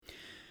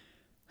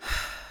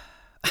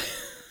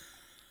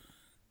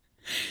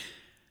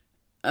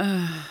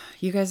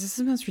You guys, this is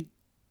the most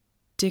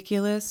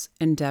ridiculous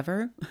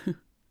endeavor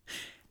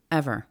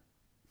ever.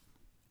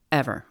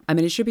 Ever. I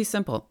mean, it should be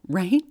simple,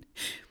 right?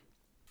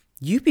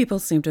 You people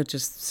seem to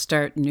just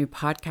start new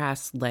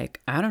podcasts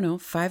like, I don't know,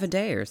 5 a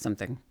day or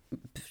something.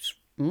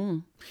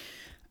 Mm.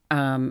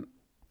 I'm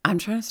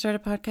trying to start a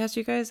podcast,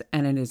 you guys,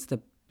 and it is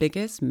the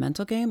biggest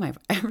mental game I've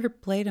ever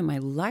played in my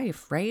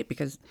life, right?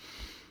 Because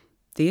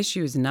the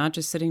issue is not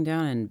just sitting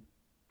down and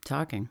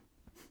talking.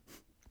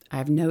 I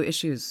have no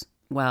issues.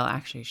 Well,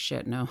 actually,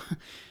 shit, no.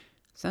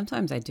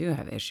 Sometimes I do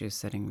have issues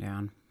sitting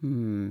down.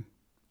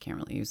 Can't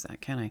really use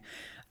that, can I?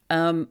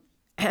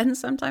 And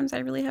sometimes I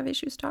really have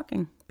issues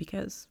talking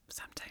because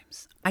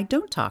sometimes I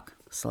don't talk.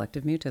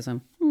 Selective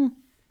mutism.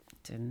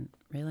 Didn't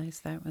realize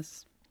that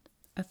was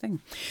a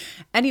thing.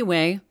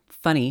 Anyway,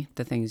 funny,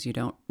 the things you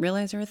don't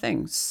realize are a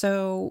thing.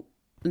 So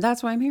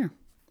that's why I'm here.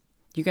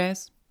 You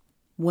guys,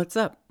 what's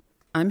up?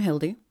 I'm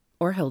Hildy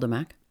or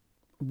Hildemac.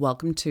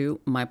 Welcome to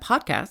my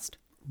podcast.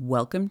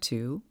 Welcome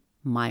to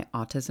my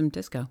autism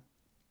disco.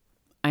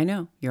 I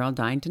know, you're all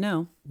dying to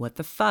know what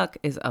the fuck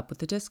is up with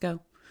the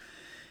disco.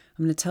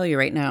 I'm going to tell you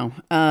right now.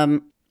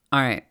 All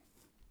right,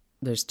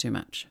 there's too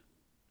much.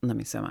 Let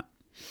me sum up.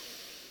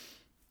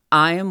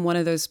 I am one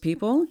of those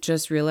people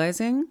just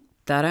realizing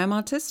that I'm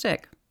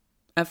autistic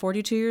at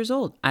 42 years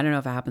old. I don't know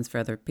if it happens for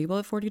other people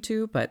at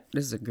 42, but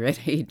this is a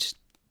great age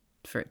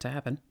for it to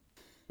happen.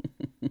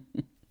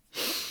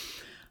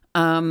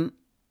 And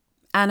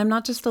I'm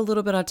not just a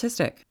little bit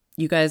autistic.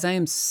 You guys, I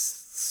am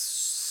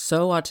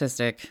so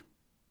autistic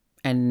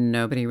and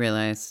nobody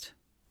realized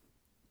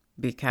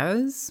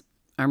because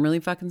I'm really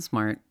fucking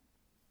smart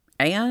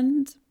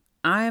and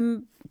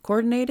I'm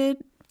coordinated,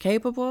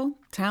 capable,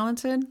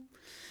 talented.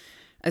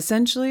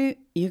 Essentially,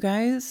 you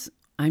guys,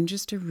 I'm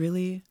just a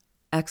really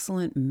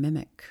excellent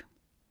mimic.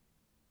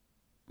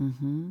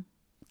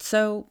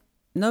 So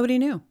nobody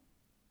knew,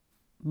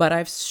 but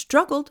I've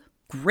struggled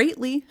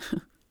greatly,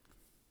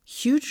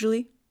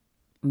 hugely,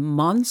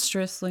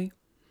 monstrously,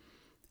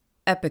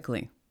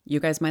 epically. You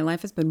guys, my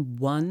life has been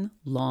one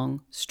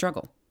long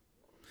struggle.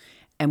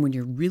 And when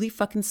you're really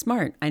fucking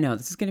smart, I know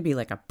this is going to be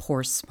like a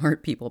poor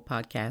smart people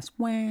podcast.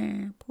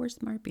 Wah, poor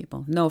smart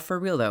people. No, for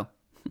real though.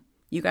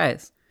 You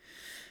guys,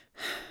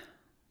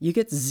 you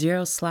get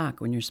zero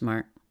slack when you're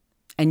smart.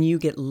 And you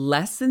get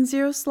less than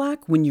zero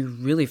slack when you're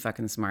really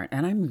fucking smart.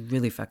 And I'm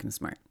really fucking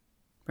smart,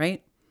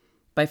 right?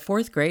 By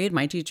 4th grade,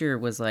 my teacher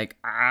was like,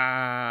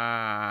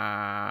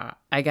 I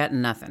got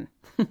nothing.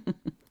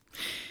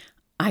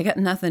 I got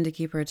nothing to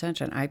keep her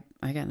attention. I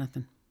got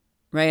nothing.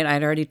 Right?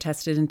 I'd already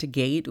tested into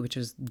GATE, which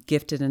is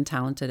gifted and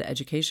talented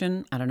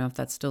education. I don't know if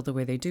that's still the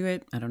way they do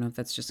it. I don't know if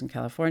that's just in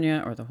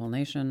California or the whole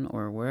nation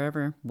or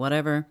wherever,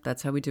 whatever.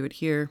 That's how we do it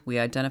here. We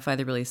identify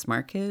the really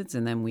smart kids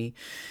and then we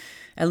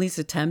at least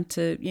attempt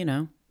to,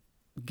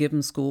 give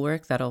them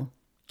schoolwork that'll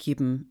keep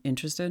them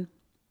interested.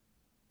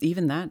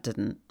 Even that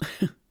didn't.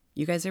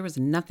 You guys, there was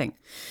nothing.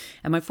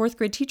 And my 4th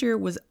grade teacher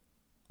was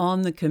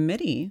on the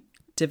committee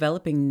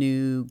developing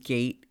new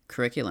GATE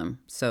curriculum.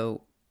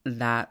 So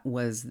that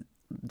was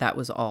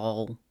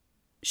all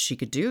she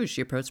could do.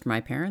 She approached my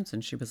parents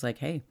and she was like,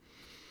 hey,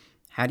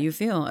 how do you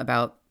feel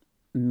about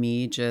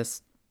me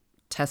just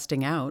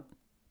testing out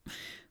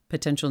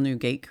potential new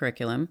GATE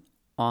curriculum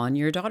on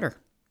your daughter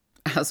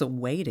as a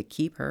way to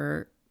keep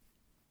her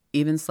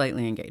even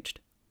slightly engaged?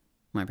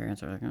 My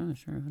parents are like, oh,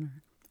 sure,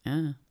 whatever.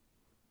 Yeah.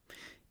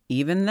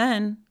 Even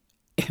then,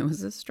 it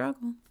was a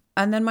struggle.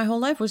 And then my whole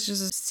life was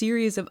just a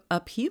series of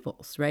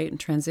upheavals, right? And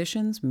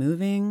transitions,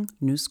 moving,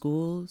 new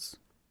schools,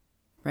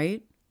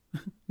 right?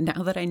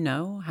 Now that I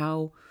know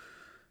how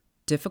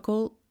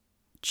difficult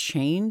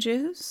change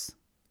is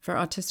for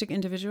autistic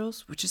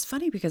individuals, which is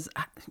funny because,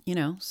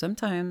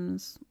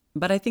 sometimes,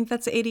 but I think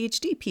that's the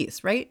ADHD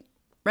piece, right?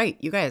 Right.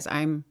 You guys.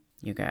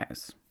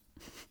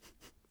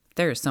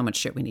 There is so much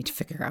shit we need to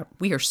figure out.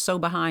 We are so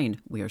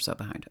behind.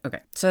 Okay.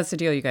 So that's the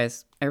deal, you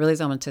guys. I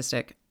realize I'm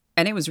autistic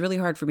and it was really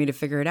hard for me to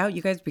figure it out,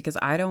 you guys, because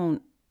I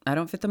don't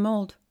fit the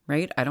mold,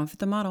 right? I don't fit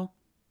the model.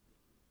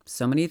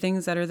 So many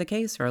things that are the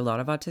case for a lot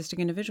of autistic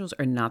individuals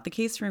are not the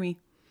case for me,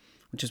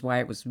 which is why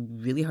it was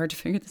really hard to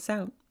figure this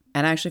out.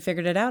 And I actually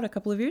figured it out a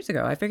couple of years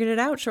ago. I figured it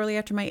out shortly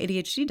after my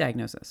ADHD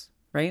diagnosis,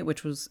 right?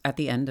 Which was at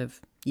the end of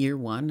year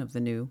 1 of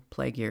the new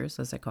plague years,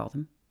 as I call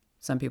them.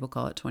 Some people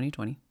call it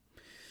 2020.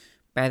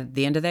 By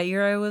the end of that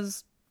year, I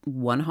was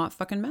one hot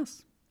fucking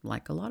mess,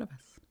 like a lot of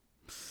us.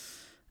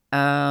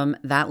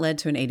 That led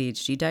to an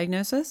ADHD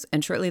diagnosis.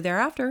 And shortly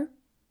thereafter,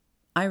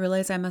 I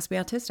realized I must be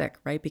autistic,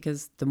 right?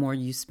 Because the more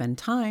you spend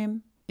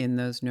time in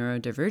those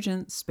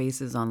neurodivergent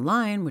spaces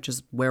online, which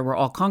is where we're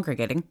all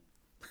congregating,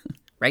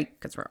 right?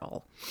 Because we're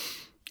all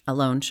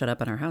alone, shut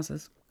up in our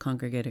houses,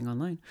 congregating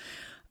online.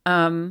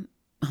 Oh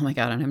my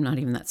God, and I'm not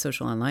even that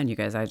social online, you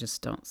guys. I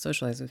just don't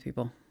socialize with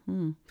people.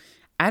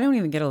 I don't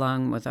even get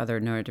along with other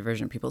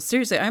neurodivergent people.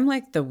 Seriously, I'm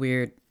like the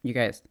weird, you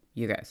guys.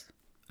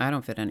 I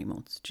don't fit any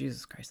molds.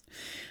 Jesus Christ.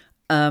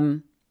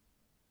 Holy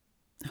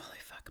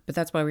fuck. But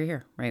that's why we're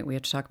here, right? We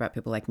have to talk about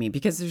people like me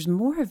because there's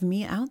more of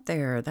me out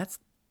there. That's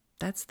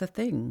That's the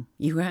thing,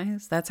 you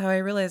guys. That's how I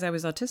realized I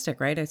was autistic,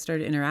 right? I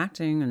started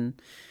interacting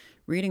and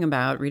reading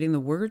the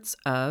words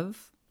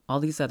of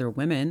all these other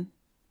women,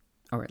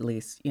 or at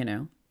least,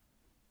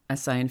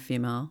 assigned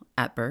female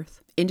at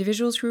birth.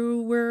 Individuals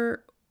who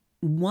were,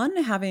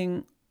 one,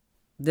 having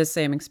the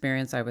same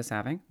experience I was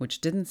having,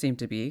 which didn't seem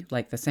to be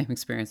like the same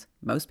experience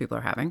most people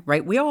are having,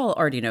 right? We all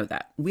already know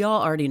that. We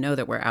all already know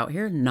that we're out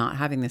here not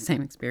having the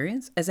same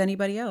experience as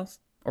anybody else,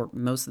 or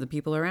most of the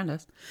people around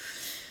us.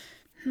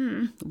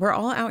 We're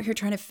all out here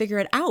trying to figure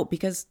it out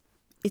because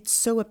it's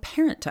so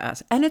apparent to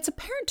us. And it's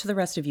apparent to the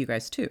rest of you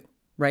guys too,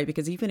 right?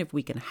 Because even if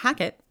we can hack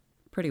it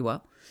pretty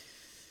well,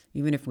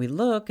 even if we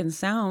look and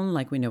sound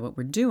like we know what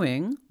we're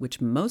doing,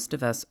 which most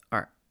of us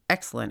are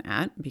excellent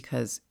at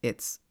because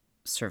it's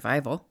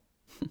survival.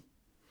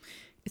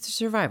 It's a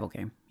survival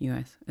game, you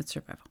guys. It's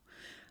survival.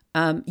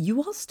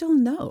 You all still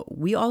know.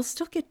 We all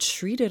still get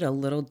treated a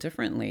little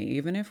differently,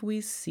 even if we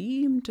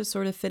seem to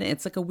sort of fit in.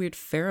 It's like a weird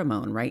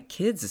pheromone, right?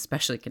 Kids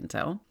especially can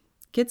tell.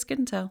 Kids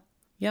can tell.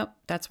 Yep,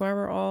 that's why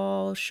we're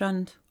all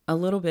shunned a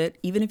little bit,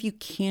 even if you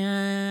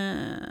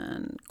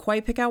can't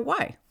quite pick out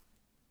why,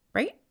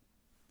 right?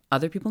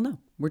 Other people know.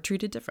 We're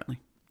treated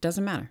differently.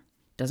 Doesn't matter.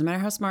 Doesn't matter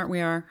how smart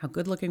we are, how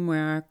good looking we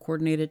are,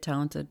 coordinated,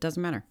 talented.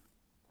 Doesn't matter.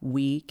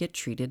 We get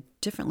treated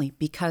differently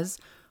because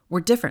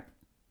we're different.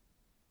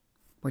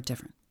 We're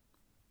different.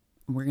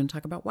 We're going to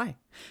talk about why,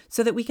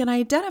 so that we can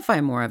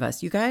identify more of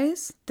us. You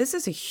guys, this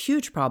is a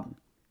huge problem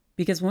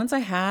because once I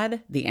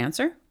had the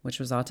answer, which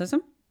was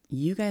autism,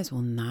 you guys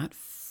will not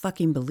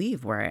fucking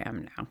believe where I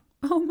am now.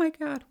 Oh my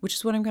God, which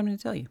is what I'm going to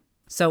tell you.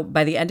 So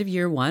by the end of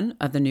year 1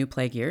 of the new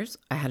plague years,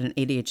 I had an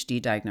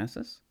ADHD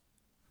diagnosis.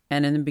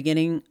 And in the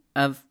beginning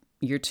of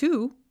year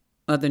 2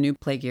 of the new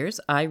plague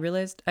years, I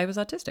realized I was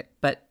autistic,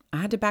 but I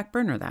had to back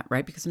burner that,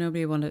 right? Because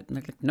nobody wanted,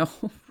 like, no.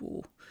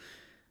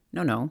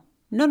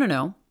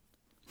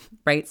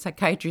 Right?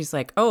 Psychiatry's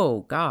like,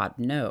 oh God,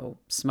 no.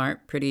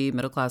 Smart, pretty,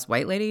 middle-class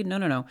white lady?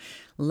 No.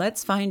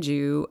 Let's find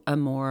you a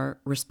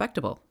more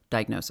respectable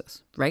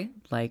diagnosis, right?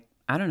 Like,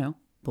 I don't know,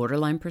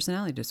 borderline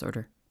personality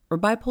disorder or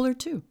bipolar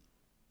 2,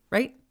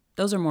 right?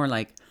 Those are more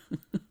like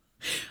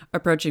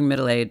approaching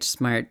middle-aged,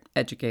 smart,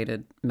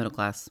 educated,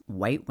 middle-class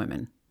white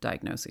women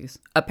diagnoses,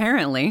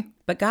 apparently.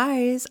 But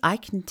guys, I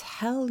can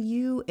tell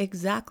you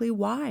exactly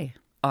why.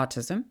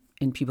 Autism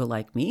in people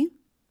like me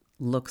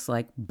looks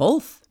like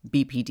both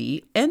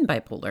BPD and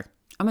bipolar.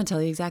 I'm going to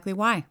tell you exactly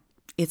why.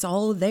 It's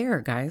all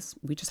there, guys.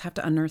 We just have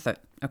to unearth it,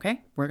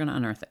 okay? We're going to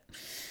unearth it.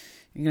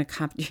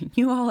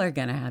 You all are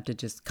going to have to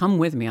just come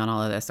with me on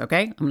all of this,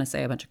 okay? I'm going to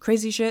say a bunch of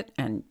crazy shit,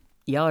 and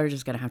y'all are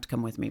just going to have to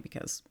come with me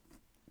because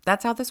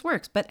that's how this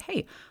works. But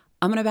hey,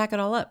 I'm going to back it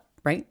all up,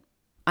 right?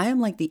 I am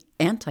like the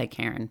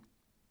anti-Karen.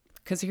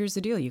 Because here's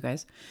the deal, you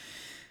guys.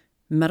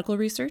 Medical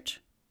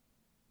research,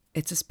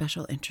 it's a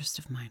special interest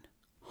of mine.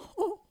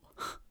 Oh,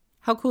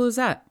 how cool is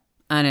that?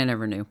 And I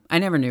never knew. I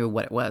never knew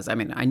what it was. I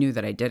mean, I knew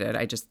that I did it.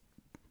 I just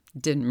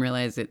didn't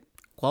realize it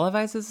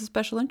qualifies as a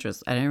special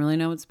interest. I didn't really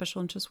know what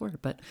special interests were,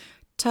 but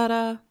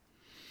ta-da.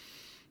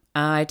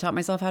 I taught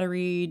myself how to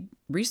read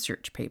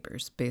research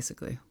papers,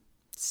 basically.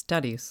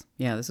 Studies.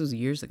 Yeah, this was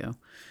years ago.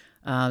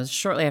 It was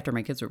shortly after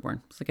my kids were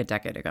born. It's like a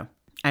decade ago.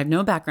 I have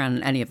no background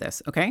in any of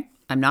this, okay?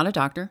 I'm not a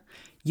doctor.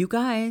 You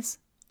guys,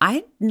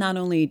 I not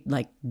only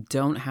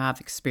don't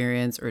have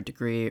experience or a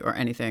degree or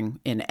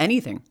anything in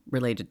anything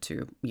related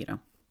to,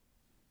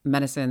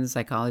 medicine,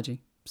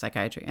 psychology,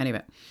 psychiatry, any of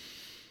it.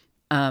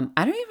 I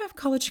don't even have a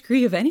college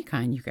degree of any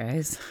kind, you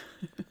guys.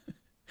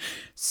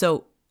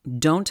 So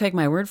don't take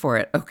my word for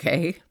it,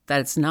 okay?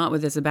 That's not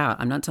what this is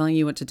about. I'm not telling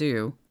you what to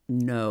do.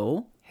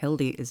 No,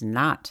 Hildy is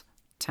not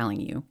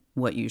telling you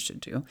what you should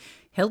do.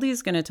 Hildy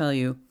is going to tell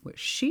you what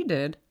she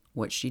did,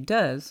 what she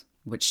does,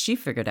 what she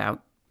figured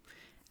out.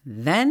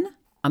 Then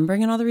I'm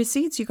bringing all the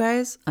receipts, you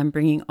guys. I'm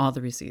bringing all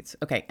the receipts.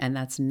 Okay, and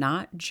that's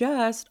not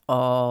just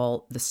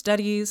all the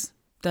studies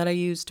that I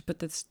used to put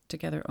this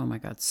together. Oh my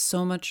God,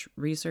 so much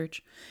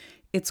research.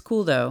 It's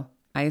cool though.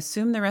 I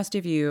assume the rest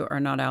of you are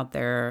not out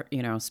there,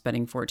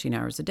 spending 14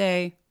 hours a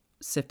day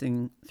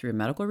sifting through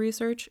medical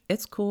research.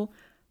 It's cool.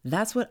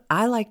 That's what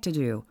I like to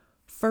do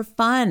for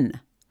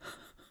fun.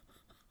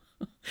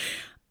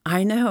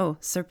 I know,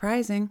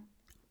 surprising.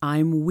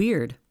 I'm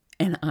weird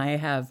and I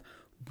have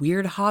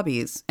weird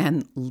hobbies,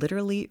 and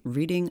literally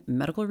reading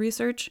medical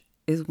research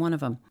is one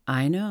of them.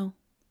 I know,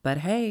 but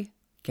hey,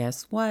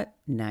 guess what?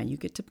 Now you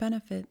get to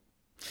benefit.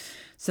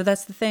 So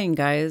that's the thing,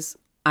 guys.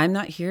 I'm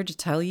not here to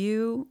tell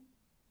you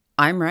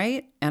I'm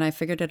right and I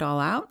figured it all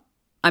out.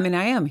 I mean,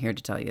 I am here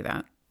to tell you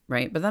that,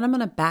 right? But then I'm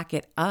going to back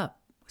it up.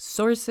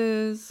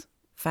 Sources,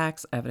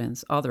 facts,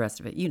 evidence, all the rest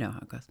of it. You know how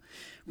it goes.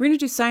 We're going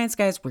to do science,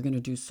 guys. We're going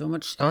to do so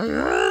much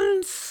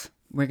science.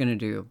 We're going to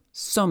do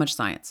so much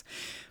science.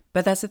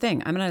 But that's the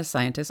thing. I'm not a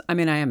scientist. I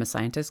mean, I am a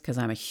scientist because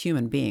I'm a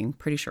human being.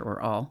 Pretty sure we're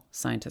all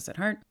scientists at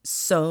heart.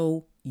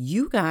 So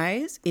you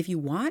guys, if you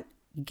want,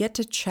 get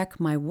to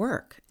check my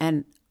work.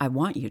 And I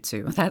want you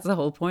to. That's the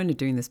whole point of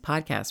doing this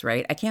podcast,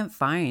 right? I can't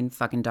find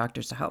fucking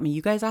doctors to help me.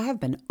 You guys, I have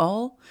been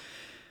all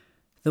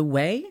the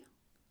way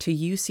to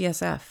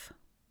UCSF.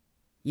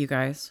 You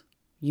guys,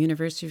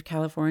 University of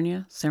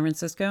California, San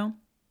Francisco.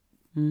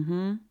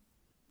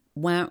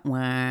 Wah,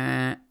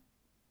 wah.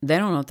 They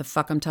don't know what the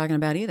fuck I'm talking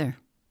about either.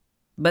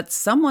 But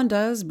someone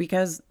does,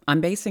 because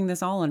I'm basing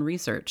this all on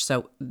research.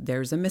 So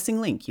there's a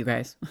missing link, you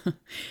guys.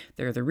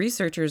 There are the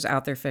researchers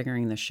out there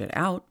figuring this shit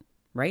out,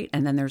 right?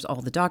 And then there's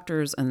all the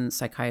doctors and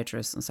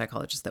psychiatrists and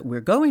psychologists that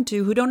we're going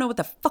to who don't know what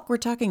the fuck we're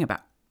talking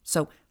about.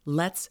 So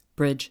let's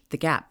bridge the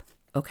gap,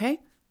 okay?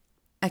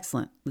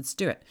 Excellent. Let's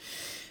do it.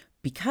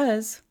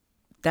 Because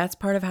that's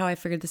part of how I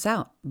figured this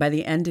out. By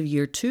the end of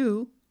year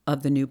 2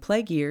 of the new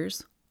plague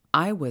years,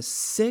 I was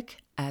sick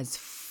as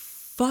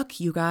fuck,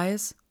 you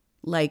guys.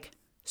 Like,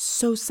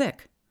 so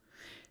sick.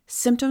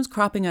 Symptoms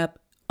cropping up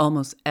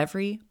almost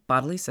every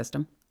bodily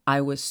system.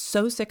 I was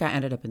so sick I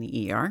ended up in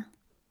the ER.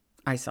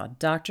 I saw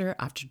doctor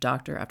after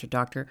doctor after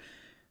doctor.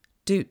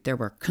 Dude, there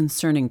were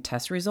concerning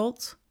test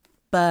results,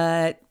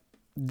 but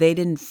they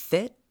didn't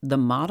fit the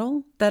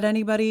model that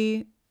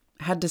anybody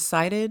had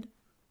decided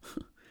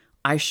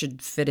I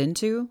should fit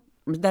into.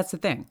 That's the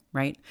thing,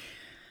 right?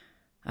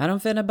 I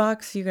don't fit in a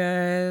box, you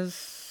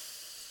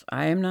guys.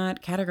 I am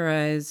not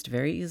categorized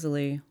very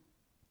easily.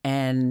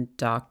 And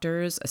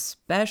doctors,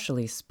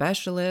 especially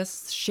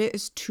specialists, shit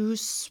is too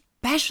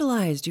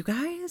specialized, you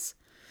guys.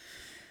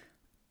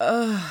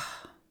 Ugh.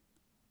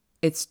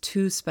 It's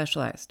too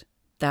specialized.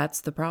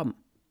 That's the problem,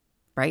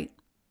 right?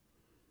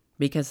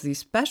 Because these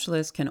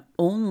specialists can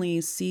only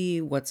see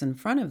what's in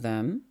front of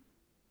them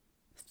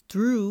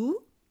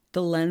through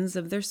the lens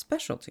of their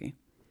specialty.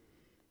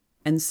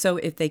 And so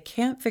if they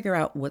can't figure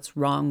out what's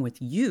wrong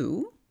with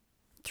you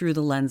through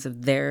the lens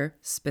of their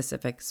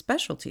specific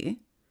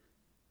specialty,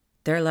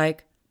 they're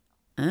like,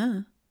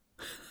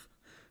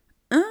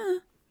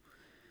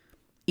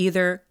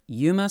 either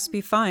you must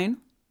be fine,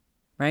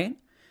 right?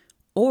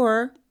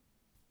 Or,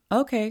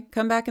 okay,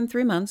 come back in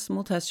 3 months and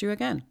we'll test you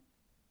again.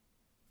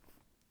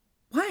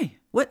 Why?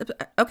 What?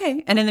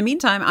 Okay. And in the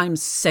meantime, I'm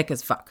sick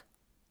as fuck.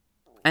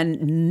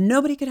 And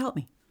nobody could help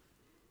me.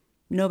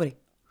 Nobody.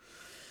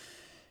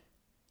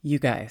 You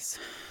guys,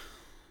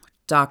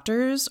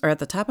 doctors are at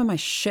the top of my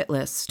shit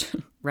list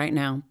right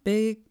now.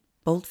 Big,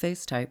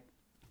 bold-faced type.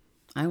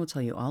 I will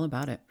tell you all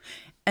about it.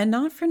 And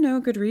not for no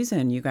good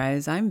reason, you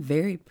guys. I'm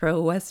very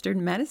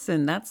pro-Western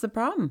medicine. That's the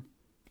problem,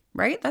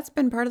 right? That's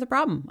been part of the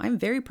problem. I'm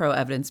very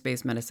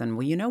pro-evidence-based medicine.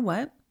 Well, you know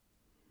what?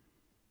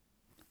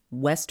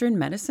 Western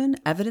medicine,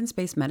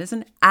 evidence-based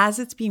medicine, as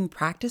it's being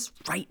practiced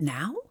right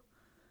now,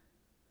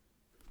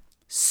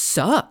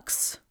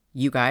 sucks.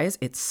 You guys,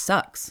 it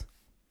sucks.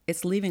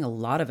 It's leaving a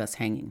lot of us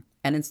hanging.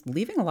 And it's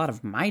leaving a lot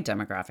of my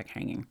demographic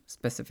hanging,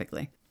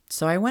 specifically.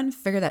 So I went and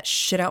figured that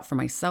shit out for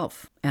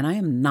myself. And I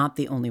am not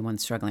the only one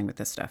struggling with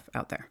this stuff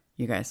out there,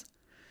 you guys.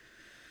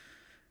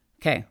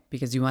 Okay,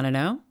 because you want to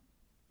know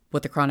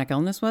what the chronic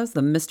illness was?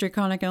 The mystery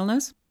chronic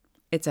illness?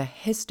 It's a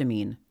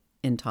histamine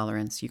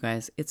intolerance, you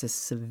guys. It's a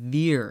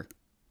severe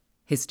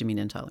histamine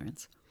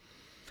intolerance,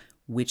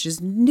 which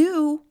is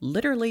new,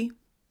 literally.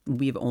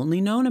 We've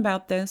only known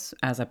about this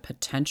as a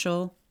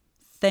potential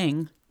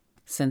thing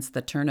since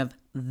the turn of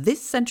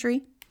this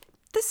century,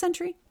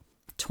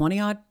 20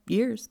 odd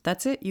years.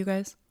 That's it, you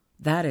guys.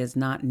 That is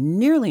not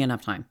nearly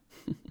enough time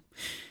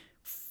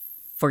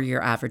for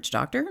your average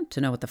doctor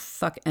to know what the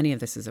fuck any of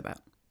this is about.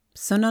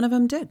 So none of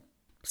them did.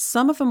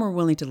 Some of them were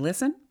willing to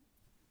listen,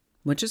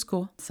 which is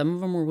cool. Some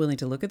of them were willing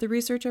to look at the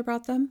research I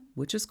brought them,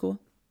 which is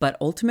cool. But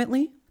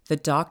ultimately, the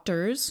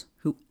doctors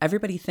who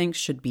everybody thinks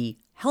should be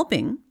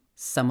helping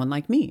someone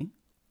like me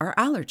are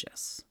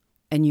allergists.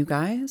 And you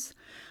guys,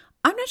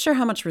 I'm not sure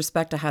how much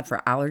respect I had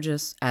for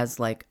allergists as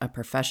like a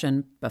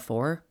profession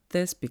before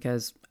this,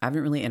 because I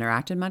haven't really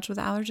interacted much with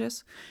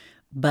allergists.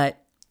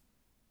 But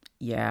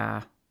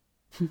yeah,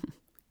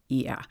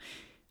 yeah,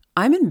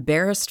 I'm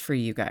embarrassed for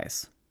you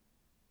guys.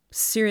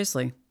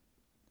 Seriously.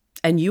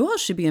 And you all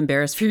should be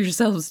embarrassed for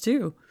yourselves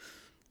too.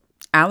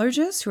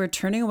 Allergists who are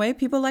turning away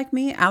people like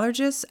me,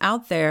 allergists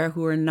out there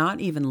who are not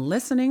even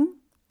listening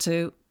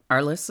to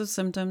our list of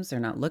symptoms. They're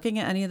not looking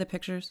at any of the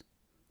pictures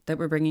that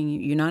we're bringing you.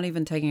 You're not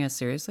even taking us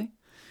seriously.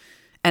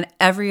 And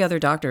every other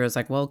doctor is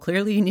like, well,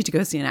 clearly you need to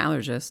go see an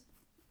allergist.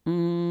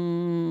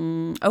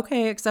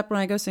 Okay, except when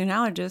I go see an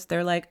allergist,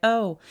 they're like,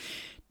 oh,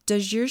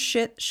 does your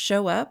shit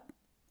show up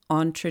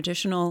on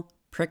traditional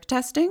prick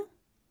testing?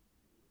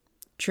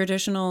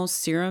 Traditional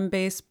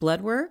serum-based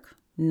blood work?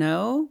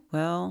 No?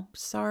 Well,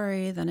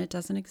 sorry, then it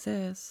doesn't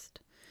exist.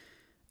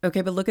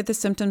 Okay, but look at the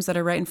symptoms that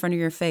are right in front of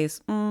your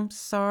face.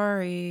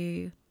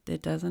 Sorry,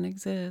 it doesn't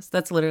exist.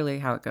 That's literally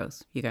how it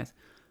goes, you guys.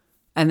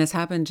 And this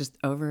happened just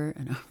over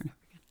and over and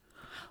over again.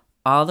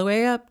 All the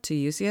way up to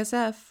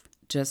UCSF,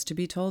 just to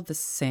be told the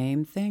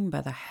same thing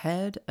by the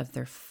head of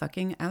their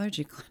fucking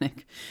allergy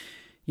clinic.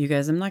 You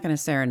guys, I'm not going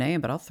to say her name,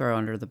 but I'll throw her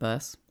under the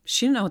bus.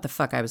 She didn't know what the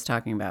fuck I was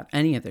talking about.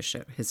 Any of this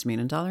shit. Histamine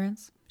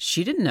intolerance.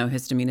 She didn't know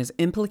histamine is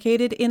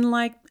implicated in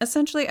like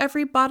essentially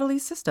every bodily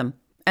system.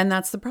 And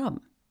that's the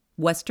problem.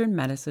 Western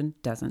medicine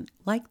doesn't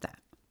like that,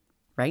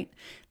 right?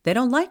 They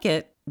don't like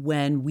it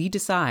when we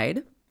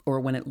decide, or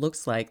when it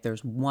looks like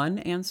there's one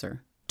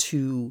answer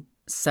to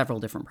several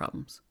different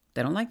problems.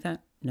 They don't like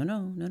that. No,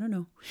 no, no, no,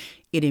 no.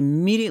 It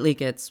immediately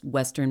gets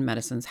Western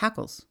medicine's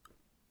hackles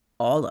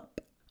all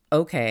up.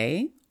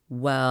 Okay,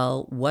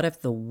 well, what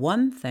if the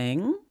one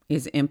thing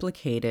is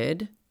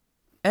implicated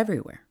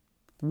everywhere?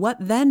 What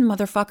then,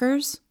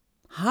 motherfuckers?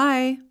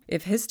 Hi,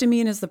 if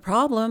histamine is the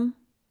problem,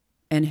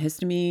 and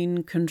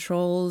histamine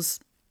controls,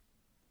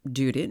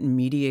 dude, it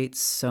mediates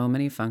so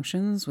many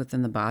functions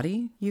within the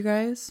body, you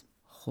guys.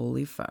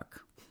 Holy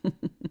fuck.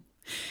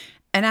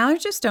 And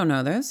allergists don't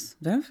know this.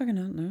 They don't fucking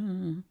know.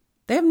 No.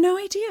 They have no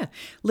idea.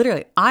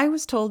 Literally, I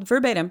was told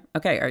verbatim,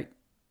 okay, all right,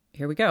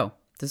 here we go.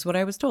 This is what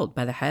I was told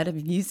by the head of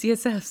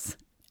UCSF's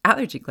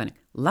allergy clinic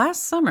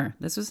last summer.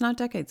 This was not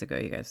decades ago,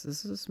 you guys.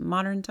 This is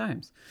modern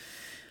times.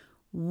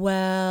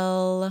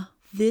 Well,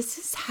 this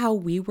is how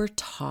we were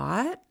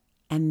taught,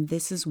 and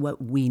this is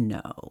what we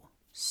know.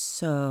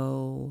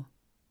 So,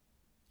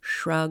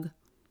 shrug.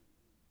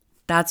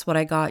 That's what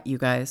I got, you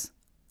guys.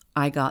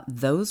 I got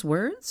those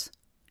words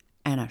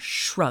and a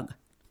shrug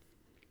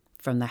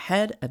from the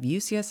head of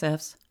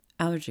UCSF's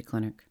allergy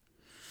clinic,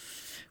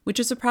 which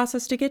is a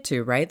process to get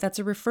to, right? That's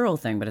a referral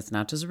thing, but it's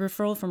not just a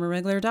referral from a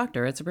regular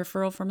doctor. It's a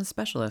referral from a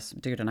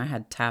specialist. Dude, and I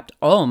had tapped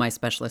all my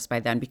specialists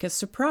by then because,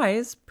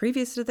 surprise,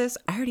 previous to this,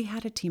 I already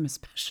had a team of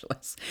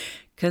specialists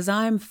because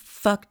I'm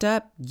fucked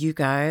up, you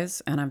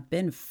guys, and I've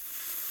been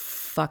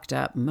fucked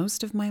up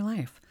most of my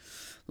life.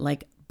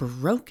 Like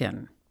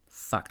broken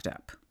fucked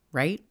up,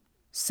 right?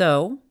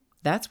 So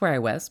that's where I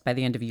was by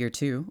the end of year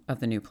 2 of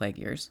the new plague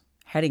years,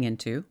 heading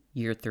into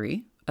year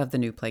 3 of the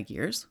new plague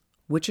years,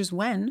 which is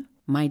when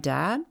my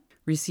dad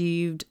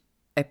received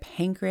a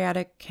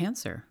pancreatic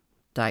cancer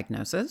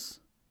diagnosis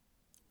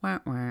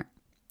on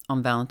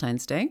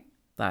Valentine's Day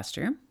last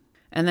year.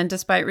 And then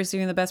despite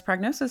receiving the best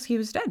prognosis, he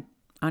was dead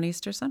on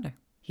Easter Sunday.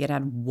 He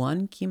had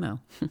one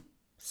chemo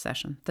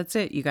session. That's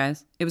it, you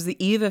guys. It was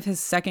the eve of his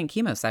second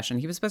chemo session.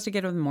 He was supposed to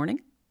get it in the morning.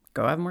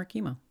 Go have more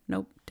chemo.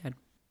 Nope, dead.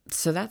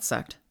 So that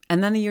sucked.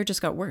 And then the year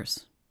just got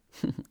worse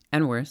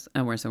and worse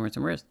and worse and worse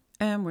and worse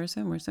and worse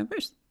and worse and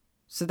worse.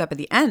 So that by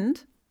the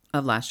end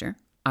of last year,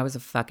 I was a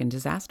fucking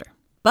disaster.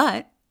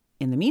 But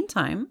in the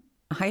meantime,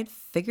 I had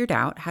figured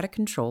out how to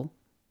control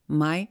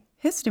my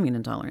histamine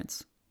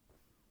intolerance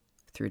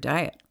through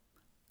diet.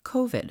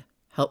 COVID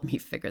helped me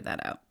figure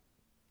that out.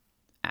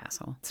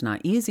 Asshole. It's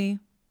not easy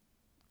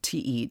to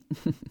eat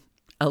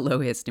a low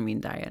histamine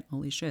diet.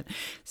 Holy shit.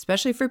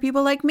 Especially for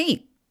people like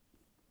me,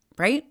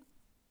 right?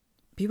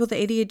 People with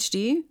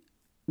ADHD,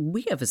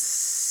 we have a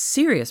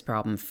serious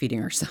problem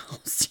feeding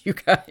ourselves, you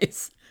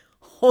guys.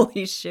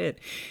 Holy shit.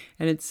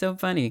 And it's so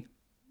funny.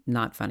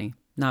 Not funny.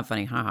 Not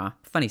funny, haha.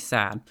 Funny,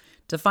 sad.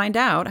 To find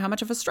out how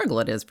much of a struggle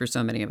it is for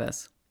so many of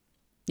us.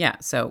 Yeah,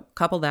 so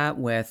couple that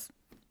with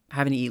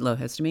having to eat low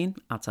histamine.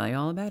 I'll tell you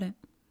all about it.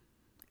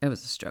 It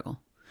was a struggle.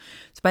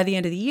 So by the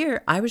end of the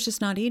year, I was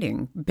just not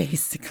eating,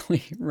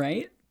 basically,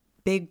 right?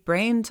 Big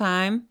brain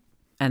time.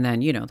 And then,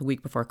 the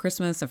week before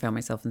Christmas, I found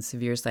myself in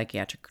severe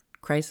psychiatric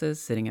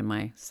crisis, sitting in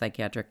my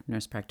psychiatric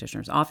nurse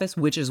practitioner's office,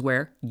 which is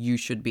where you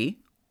should be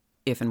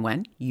if and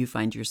when you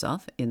find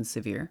yourself in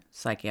severe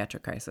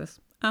psychiatric crisis.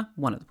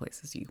 One of the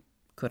places you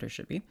could or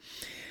should be.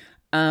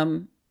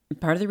 Part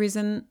of the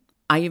reason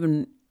I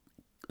even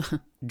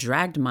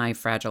dragged my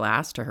fragile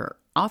ass to her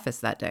office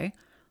that day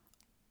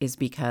is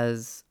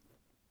because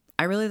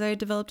I realized I had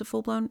developed a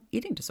full-blown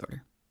eating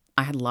disorder.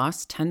 I had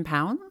lost 10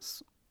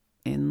 pounds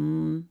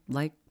in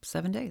like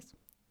 7 days.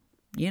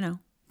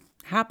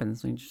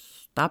 Happens when you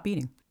just stop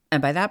eating.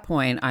 And by that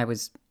point, I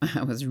was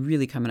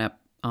really coming up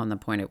on the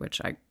point at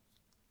which I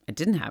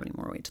didn't have any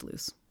more weight to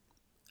lose.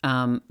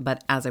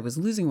 But as I was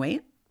losing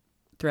weight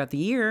throughout the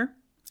year,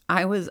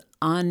 I was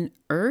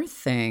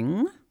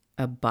unearthing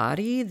a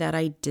body that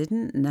I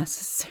didn't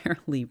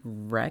necessarily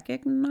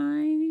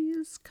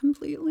recognize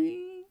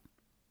completely.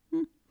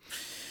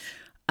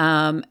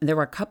 There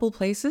were a couple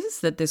places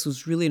that this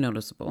was really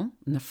noticeable.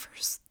 And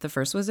the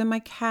first was in my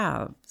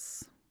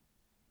calves.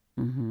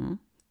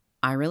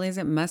 I realized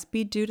it must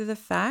be due to the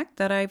fact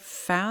that I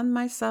found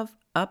myself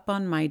up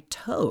on my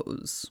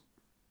toes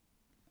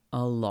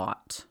a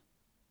lot.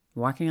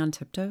 Walking on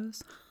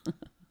tiptoes?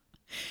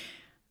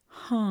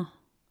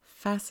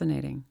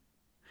 Fascinating.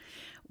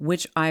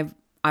 Which I've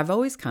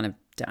always kind of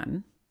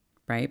done,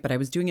 right? But I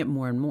was doing it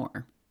more and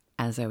more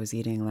as I was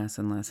eating less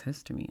and less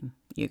histamine,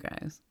 you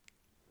guys.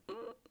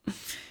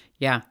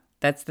 Yeah,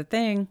 that's the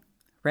thing,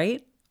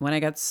 right? When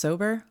I got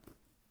sober,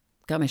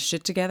 got my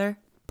shit together,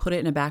 put it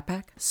in a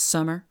backpack,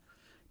 summer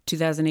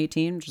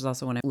 2018, which is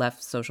also when I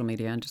left social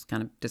media and just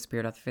kind of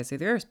disappeared off the face of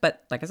the earth.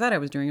 But like I said, I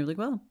was doing really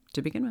well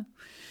to begin with.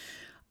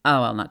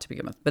 Oh, well, not to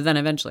begin with, but then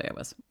eventually I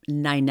was.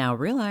 And I now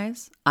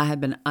realize I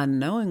had been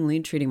unknowingly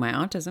treating my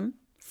autism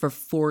for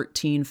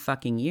 14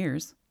 fucking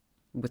years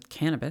with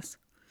cannabis.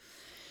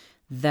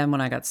 Then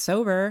when I got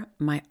sober,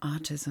 my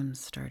autism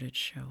started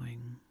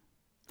showing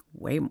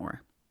way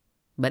more,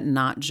 but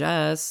not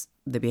just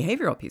the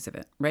behavioral piece of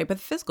it, right? But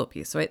the physical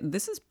piece. So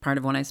this is part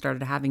of when I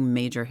started having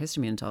major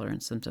histamine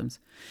intolerance symptoms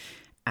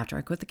after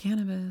I quit the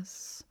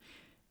cannabis.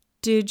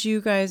 Did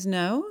you guys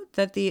know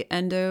that the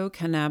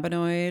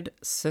endocannabinoid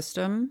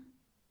system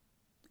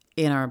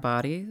in our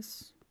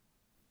bodies,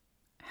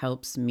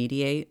 helps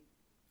mediate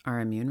our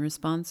immune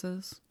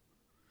responses.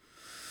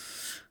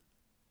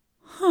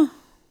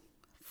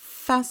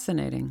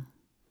 Fascinating,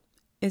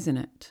 isn't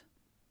it?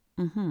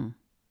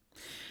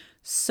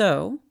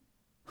 So,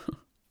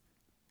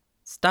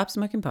 stop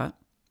smoking pot,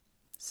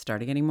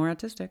 started getting more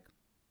autistic,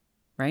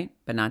 right?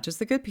 But not just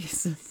the good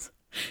pieces.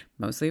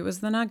 Mostly it was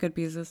the not good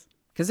pieces.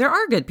 Because there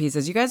are good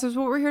pieces. You guys, that's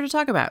what we're here to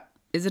talk about.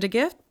 Is it a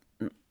gift?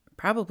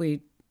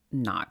 Probably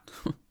not.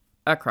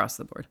 Across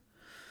the board.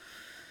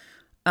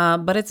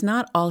 But it's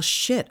not all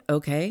shit,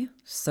 okay?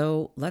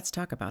 So let's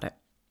talk about it.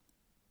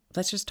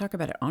 Let's just talk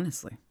about it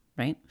honestly,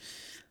 right?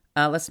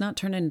 Let's not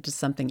turn it into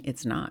something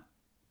it's not.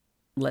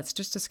 Let's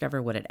just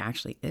discover what it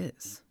actually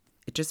is.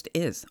 It just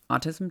is.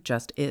 Autism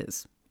just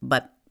is.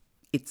 But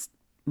it's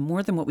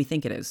more than what we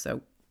think it is.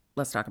 So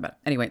let's talk about it.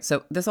 Anyway,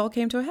 so this all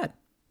came to a head,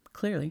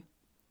 clearly,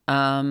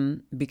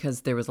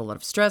 because there was a lot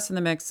of stress in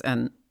the mix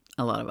and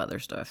a lot of other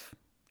stuff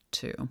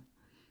too.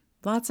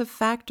 Lots of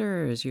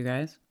factors, you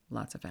guys.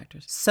 Lots of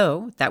factors.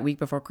 So that week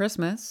before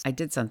Christmas, I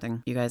did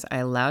something. You guys, I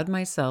allowed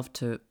myself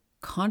to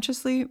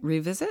consciously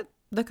revisit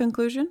the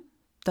conclusion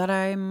that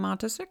I'm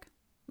autistic.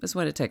 Is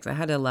what it takes. I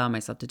had to allow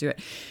myself to do it.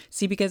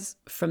 See, because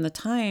from the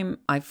time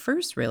I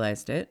first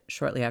realized it,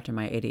 shortly after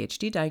my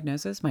ADHD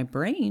diagnosis, my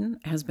brain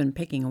has been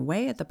picking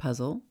away at the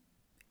puzzle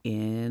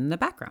in the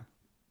background.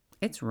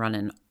 It's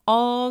running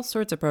all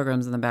sorts of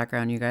programs in the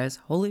background, you guys.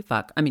 Holy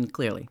fuck. I mean,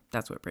 clearly,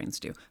 that's what brains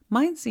do.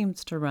 Mine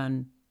seems to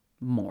run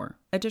more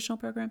additional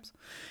programs,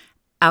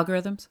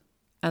 algorithms,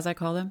 as I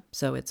call them.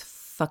 So it's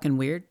fucking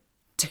weird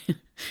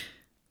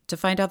to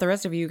find out the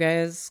rest of you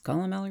guys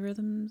call them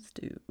algorithms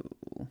too.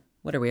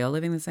 What, are we all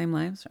living the same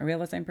lives? Are we all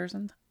the same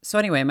person? So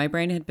anyway, my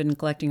brain had been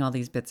collecting all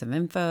these bits of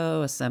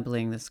info,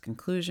 assembling this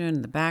conclusion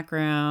in the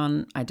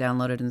background. I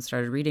downloaded and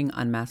started reading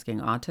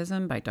Unmasking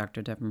Autism by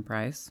Dr. Devin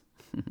Price.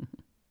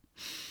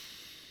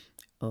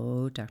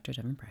 Oh, Dr.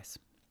 Devin Price.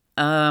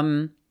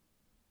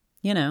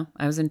 You know,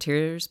 I was in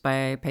tears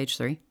by page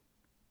 3,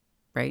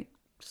 right?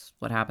 Just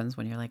what happens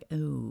when you're like,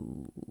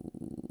 oh.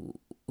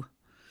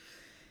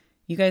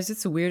 You guys,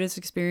 it's the weirdest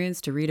experience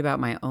to read about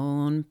my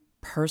own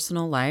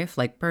personal life,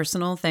 like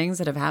personal things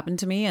that have happened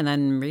to me, and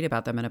then read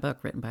about them in a book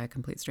written by a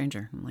complete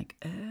stranger. I'm like,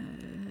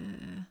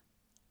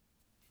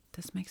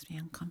 this makes me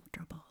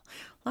uncomfortable.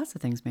 Lots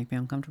of things make me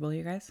uncomfortable,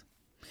 you guys.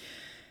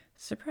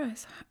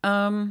 Surprise.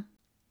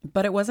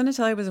 But it wasn't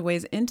until I was a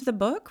ways into the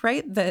book,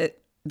 right,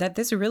 that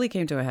this really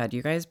came to a head,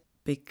 you guys,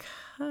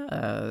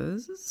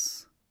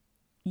 because,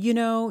 you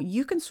know,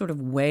 you can sort of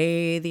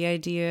weigh the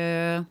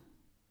idea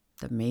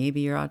that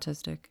maybe you're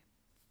autistic,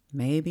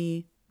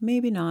 maybe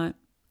not.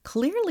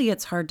 Clearly,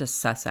 it's hard to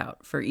suss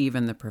out for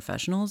even the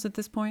professionals at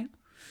this point.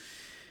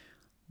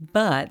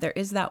 But there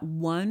is that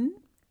one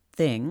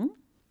thing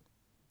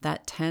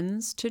that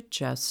tends to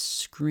just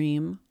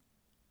scream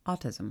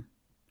autism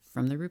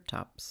from the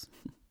rooftops.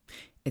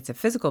 It's a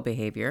physical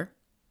behavior.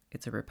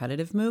 It's a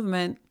repetitive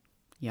movement.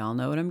 Y'all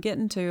know what I'm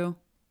getting to,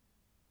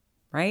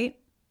 right?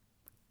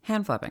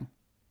 Hand flapping.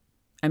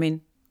 I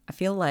mean, I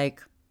feel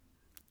like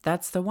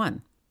that's the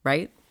one,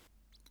 right?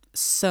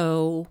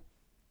 So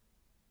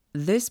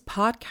this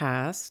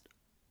podcast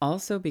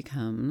also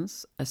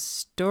becomes a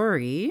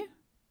story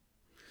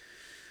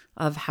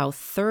of how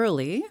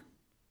thoroughly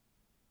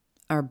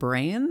our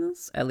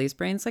brains, at least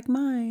brains like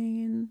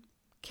mine,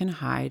 can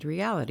hide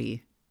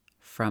reality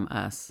from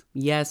us.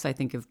 Yes, I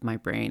think of my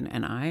brain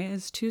and I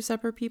as two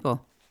separate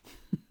people.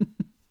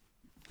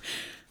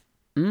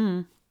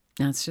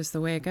 That's just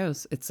the way it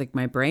goes. It's like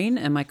my brain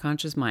and my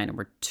conscious mind, and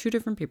we're two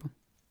different people.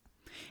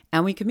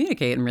 And we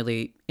communicate in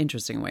really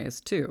interesting ways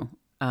too.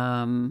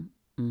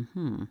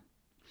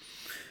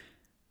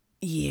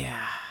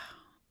 Yeah.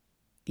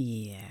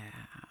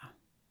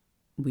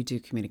 We do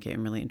communicate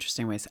in really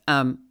interesting ways.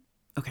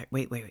 Okay,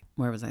 wait.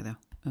 Where was I though?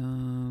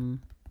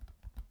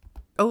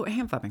 Oh,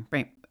 hand flapping,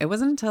 right. It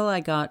wasn't until I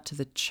got to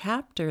the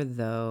chapter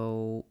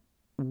though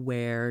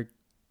where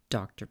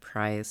Dr.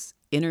 Price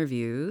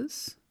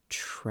interviews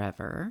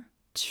Trevor,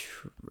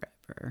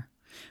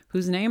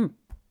 whose name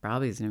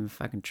probably isn't even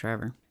fucking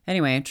Trevor.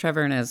 Anyway,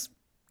 Trevor and his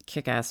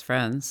kick-ass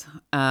friends.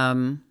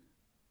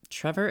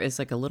 Trevor is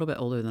like a little bit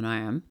older than I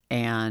am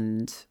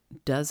and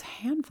does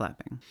hand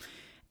flapping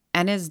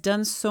and has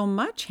done so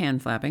much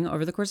hand flapping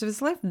over the course of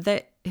his life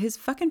that his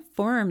fucking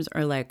forearms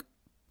are like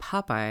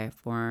Popeye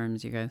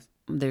forearms, you guys.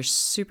 They're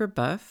super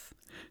buff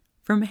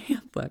from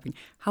hand flapping.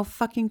 How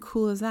fucking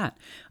cool is that?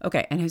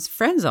 Okay, and his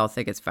friends all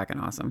think it's fucking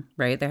awesome,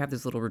 right? They have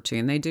this little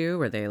routine they do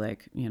where they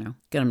like, you know,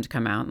 get him to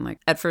come out and like,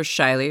 at first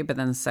shyly, but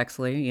then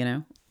sexily, you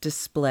know,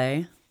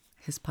 display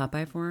his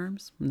Popeye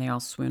forearms, and they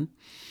all swoon.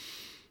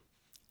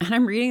 And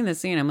I'm reading this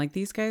scene. I'm like,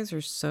 these guys are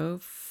so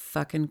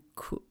fucking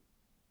cool.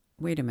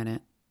 Wait a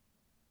minute.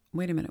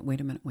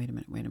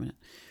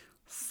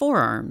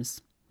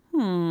 Forearms.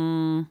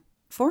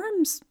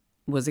 Forearms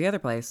was the other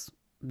place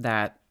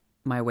that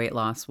my weight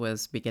loss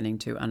was beginning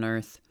to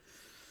unearth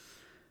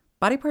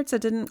body parts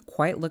that didn't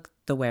quite look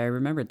the way I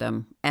remembered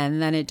them.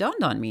 And then it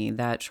dawned on me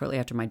that shortly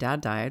after my dad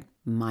died,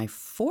 my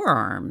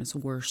forearms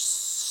were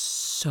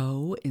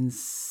so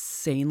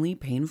insanely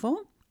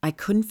painful. I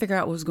couldn't figure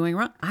out what was going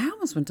wrong. I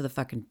almost went to the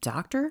fucking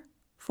doctor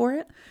for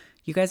it.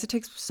 You guys, it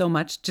takes so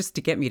much just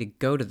to get me to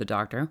go to the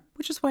doctor,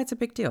 which is why it's a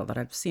big deal that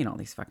I've seen all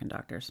these fucking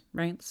doctors,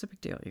 right? It's a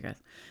big deal, you guys.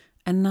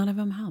 And none of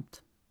them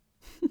helped.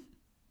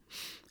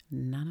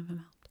 None of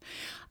them helped.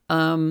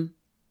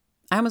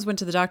 I almost went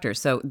to the doctor.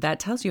 So that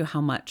tells you how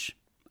much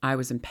I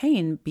was in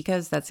pain,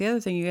 because that's the other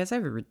thing, you guys. I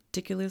have a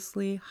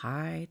ridiculously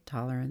high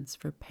tolerance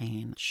for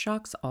pain.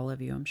 Shocks all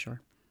of you, I'm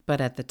sure. But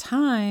at the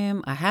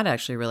time, I had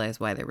actually realized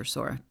why they were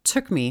sore.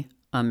 Took me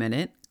a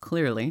minute,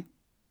 clearly.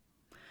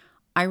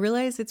 I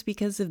realized it's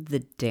because of the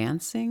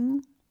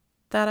dancing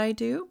that I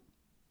do.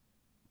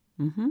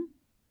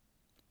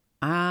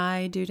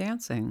 I do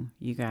dancing,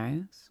 you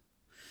guys.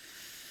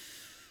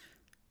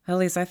 At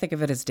least I think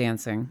of it as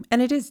dancing.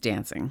 And it is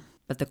dancing.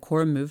 But the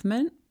core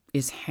movement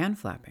is hand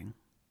flapping,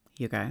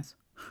 you guys.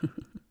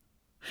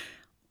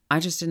 I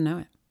just didn't know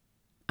it.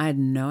 I had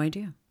no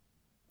idea.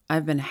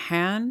 I've been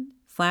hand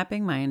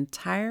flapping my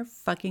entire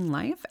fucking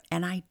life,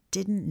 and I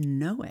didn't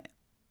know it.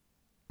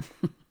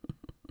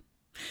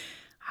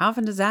 How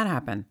often does that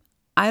happen?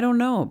 I don't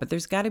know, but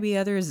there's got to be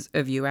others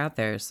of you out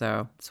there.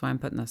 So that's why I'm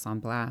putting this on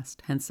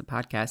blast, hence the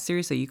podcast.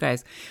 Seriously, you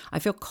guys, I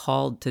feel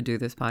called to do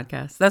this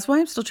podcast. That's why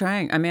I'm still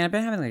trying. I mean, I've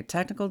been having like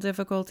technical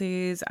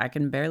difficulties. I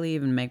can barely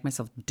even make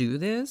myself do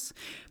this,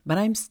 but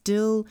I'm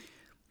still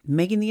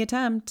making the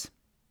attempt.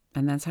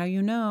 And that's how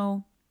you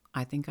know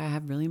I think I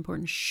have really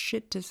important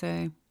shit to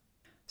say.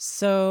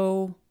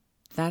 So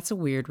that's a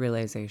weird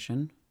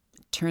realization.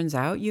 Turns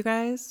out, you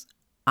guys,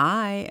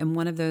 I am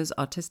one of those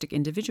autistic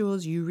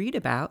individuals you read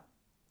about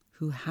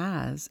who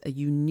has a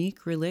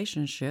unique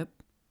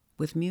relationship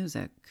with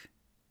music.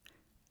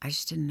 I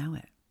just didn't know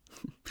it.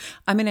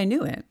 I mean, I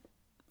knew it.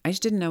 I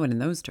just didn't know it in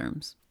those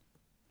terms,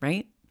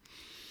 right?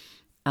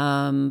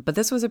 But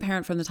this was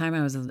apparent from the time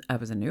I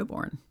was a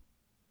newborn,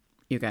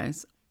 you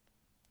guys.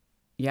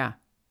 Yeah,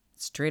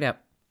 straight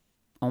up,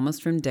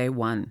 almost from day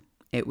one,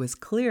 it was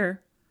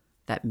clear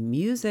that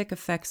music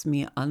affects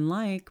me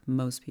unlike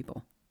most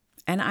people.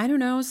 And I don't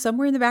know,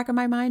 somewhere in the back of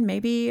my mind,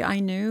 maybe I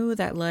knew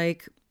that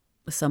like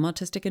some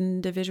autistic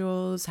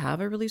individuals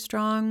have a really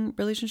strong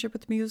relationship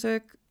with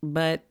music,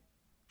 but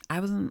I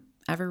wasn't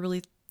ever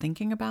really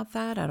thinking about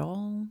that at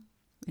all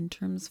in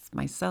terms of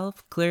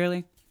myself,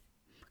 clearly.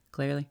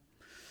 But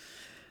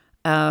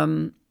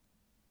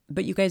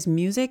you guys,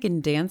 music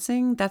and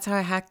dancing, that's how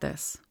I hacked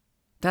this.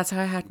 That's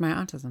how I hacked my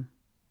autism.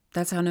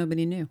 That's how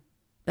nobody knew.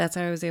 That's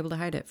how I was able to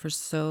hide it for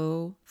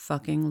so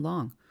fucking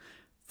long,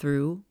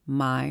 through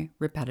my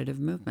repetitive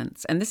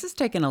movements. And this has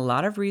taken a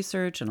lot of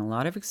research and a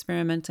lot of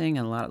experimenting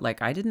and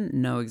I didn't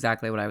know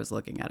exactly what I was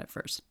looking at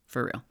first,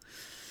 for real,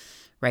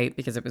 right?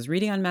 Because it was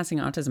reading Unmasking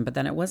Autism, but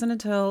then it wasn't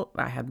until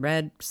I had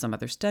read some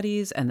other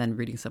studies and then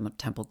reading some of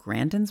Temple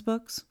Grandin's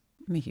books.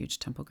 I'm a huge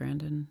Temple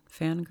Grandin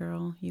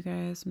fangirl, you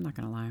guys. I'm not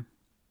going to lie.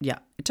 Yeah,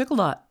 it took a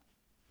lot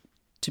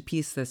to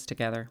piece this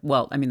together.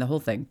 Well, I mean, the whole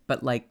thing,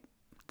 but like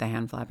the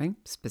hand flapping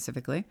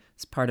specifically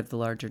is part of the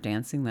larger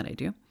dancing that I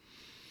do.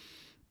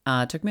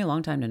 It took me a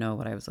long time to know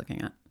what I was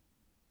looking at.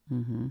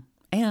 And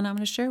I'm going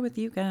to share with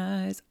you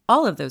guys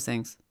all of those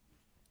things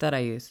that I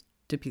use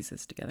to piece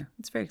this together.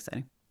 It's very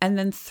exciting. And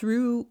then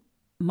through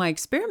my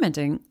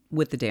experimenting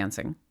with the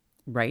dancing,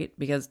 right?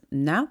 Because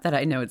now that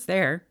I know it's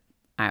there,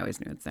 I always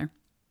knew it's there.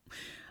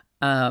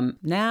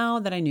 Now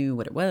that I knew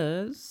what it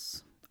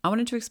was, I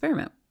wanted to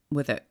experiment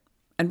with it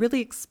and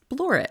really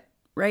explore it,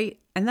 right?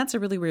 And that's a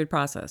really weird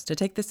process, to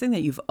take this thing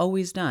that you've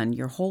always done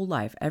your whole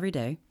life, every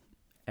day,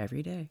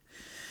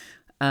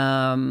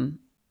 and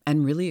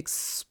really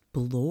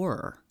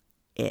explore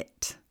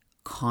it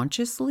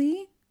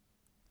consciously.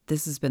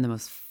 This has been the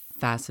most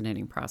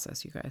fascinating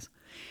process, you guys.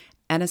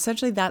 And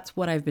essentially that's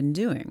what I've been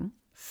doing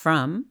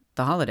from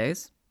the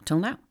holidays till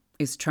now,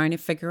 is trying to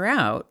figure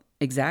out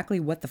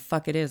exactly what the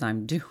fuck it is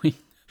I'm doing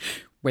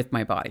with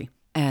my body.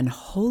 And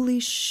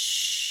holy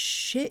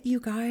shit, you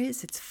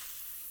guys, it's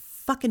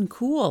fucking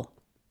cool.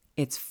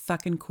 It's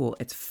fucking cool.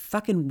 It's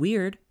fucking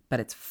weird, but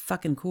it's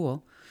fucking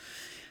cool.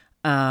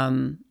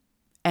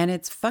 And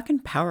it's fucking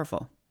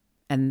powerful.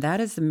 And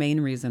that is the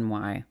main reason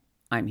why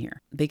I'm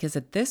here. Because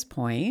at this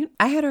point,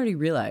 I had already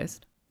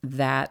realized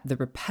that the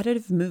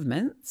repetitive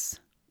movements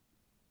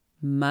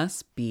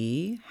must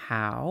be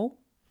how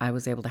I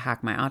was able to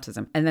hack my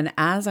autism. And then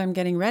as I'm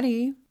getting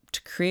ready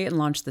to create and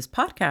launch this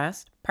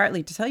podcast,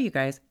 partly to tell you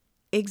guys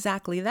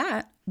exactly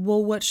that,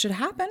 well, what should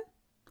happen?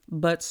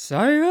 But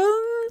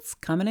science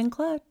coming in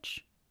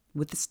clutch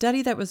with the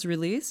study that was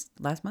released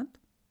last month.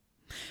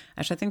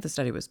 Actually, I think the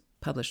study was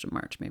published in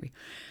March, maybe.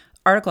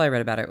 Article I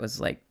read about it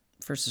was like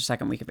first or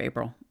second week of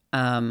April.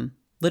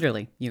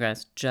 Literally, you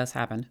guys, just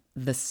happened.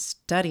 The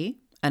study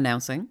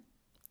announcing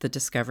the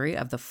discovery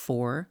of the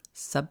 4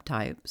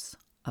 subtypes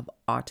of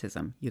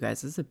autism. You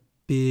guys, this is a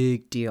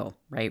big deal,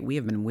 right? We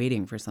have been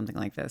waiting for something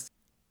like this.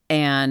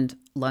 And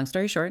long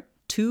story short,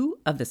 2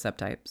 of the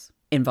subtypes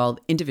involve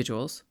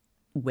individuals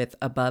with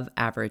above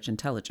average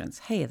intelligence.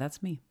 Hey,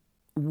 that's me.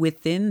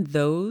 Within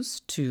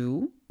those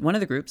 2, one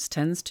of the groups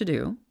tends to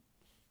do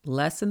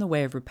less in the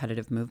way of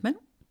repetitive movement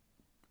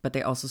but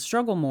they also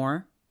struggle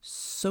more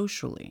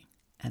socially.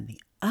 And the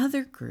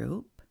other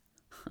group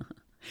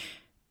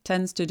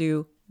tends to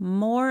do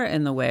more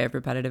in the way of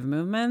repetitive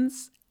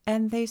movements,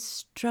 and they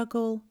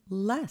struggle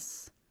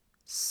less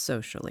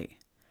socially.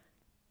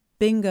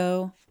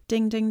 Bingo,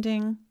 ding, ding,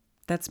 ding.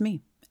 That's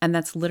me. And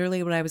that's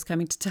literally what I was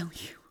coming to tell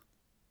you.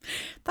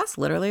 That's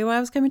literally what I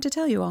was coming to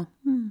tell you all.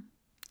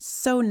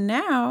 So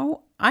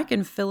now I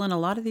can fill in a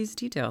lot of these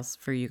details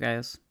for you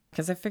guys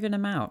because I figured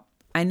them out.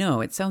 I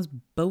know it sounds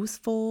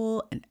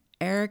boastful and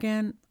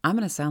arrogant. I'm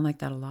going to sound like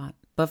that a lot.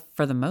 But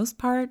for the most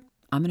part,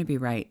 I'm going to be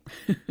right.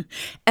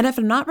 And if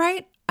I'm not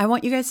right, I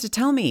want you guys to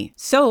tell me.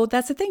 So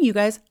that's the thing, you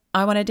guys.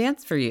 I want to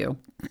dance for you.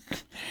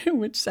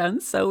 Which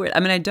sounds so weird. I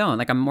mean, I don't.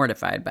 Like, I'm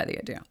mortified by the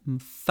idea. I'm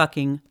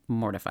fucking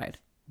mortified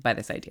by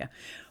this idea.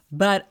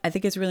 But I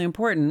think it's really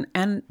important.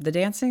 And the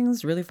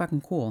dancing's really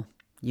fucking cool,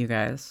 you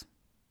guys.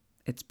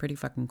 It's pretty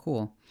fucking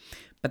cool.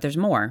 But there's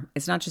more.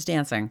 It's not just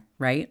dancing,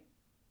 right?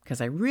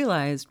 Because I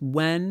realized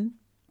when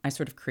I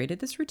sort of created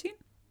this routine,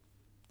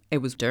 it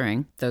was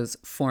during those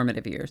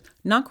formative years.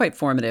 Not quite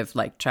formative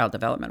like child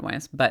development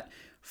wise, but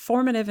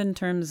formative in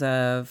terms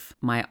of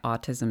my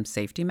autism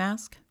safety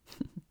mask,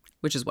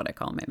 which is what I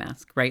call my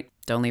mask, right?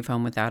 Don't leave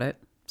home without it.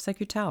 It's like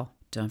your towel.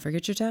 Don't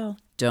forget your towel.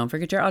 Don't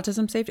forget your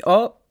autism safety.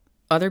 Oh,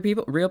 other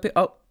people, real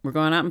people. Oh, we're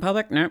going out in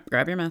public. No,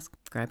 grab your mask.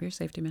 Grab your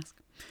safety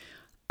mask.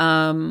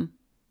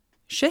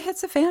 Shit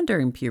hits the fan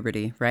during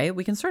puberty, right?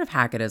 We can sort of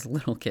hack it as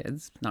little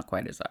kids. Not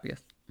quite as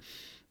obvious.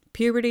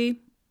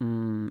 Puberty.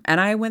 And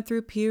I went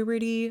through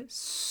puberty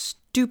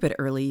stupid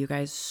early, you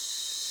guys.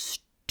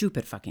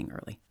 Stupid fucking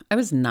early. I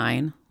was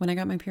 9 when I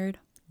got my period.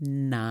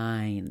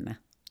 9.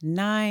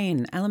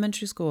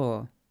 Elementary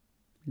school.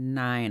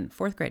 9.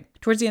 4th grade.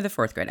 Towards the end of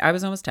the 4th grade. I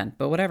was almost 10,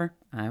 but whatever.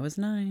 I was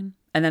 9.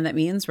 And then that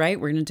means, right,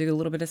 we're going to do a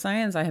little bit of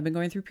science. I have been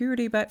going through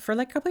puberty, but for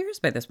like a couple of years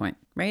by this point,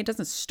 right? It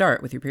doesn't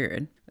start with your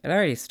period. It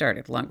already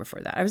started long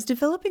before that. I was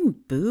developing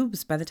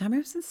boobs by the time I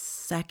was in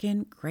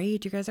 2nd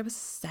grade. You guys, I was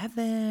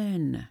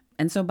 7.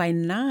 And so by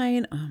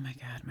 9, oh my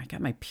God, I got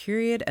my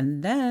period.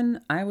 And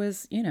then I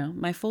was,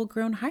 my full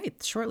grown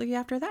height shortly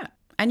after that.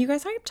 And you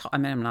guys, I'm tall. I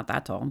mean, I'm not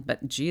that tall,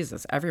 but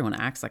Jesus, everyone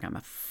acts like I'm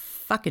a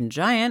fucking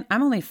giant.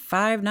 I'm only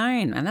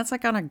 5'9", and that's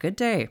like on a good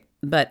day.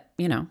 But,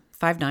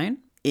 5'9"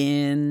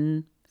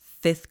 in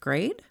 5th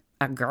grade?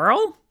 A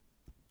girl?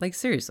 Like,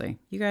 seriously,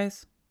 you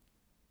guys,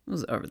 it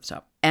was over the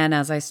top. And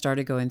as I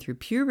started going through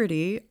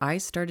puberty, I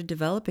started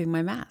developing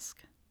my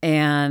mask.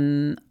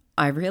 And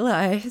I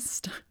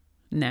realized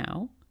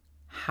now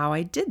how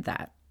I did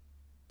that.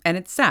 And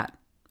it's sad.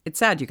 It's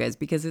sad, you guys,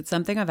 because it's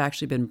something I've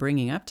actually been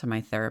bringing up to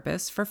my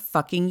therapist for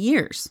fucking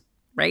years,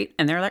 right?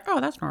 And they're like, oh,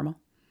 that's normal.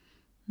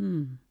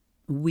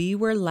 We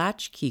were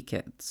latchkey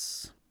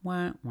kids.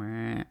 Wah,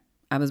 wah.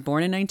 I was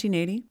born in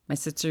 1980. My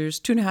sister's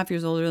 2.5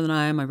 years older than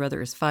I am. My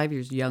brother is 5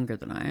 years younger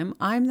than I am.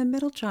 I'm the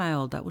middle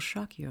child. That will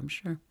shock you, I'm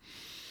sure.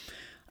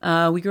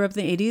 We grew up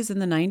in the 80s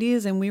and the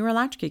 90s, and we were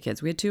latchkey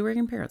kids. We had 2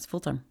 working parents, full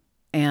time.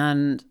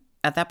 And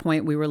at that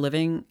point, we were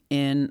living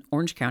in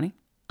Orange County.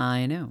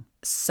 I know.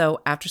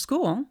 So after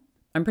school,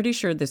 I'm pretty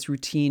sure this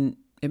routine,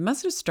 it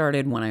must have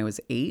started when I was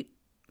 8.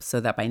 So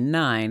that by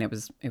 9, it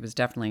was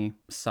definitely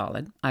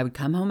solid. I would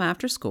come home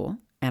after school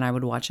and I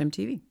would watch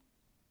MTV.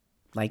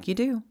 Like you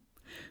do.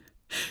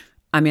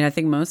 I mean, I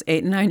think most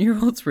 8 and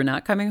 9-year-olds were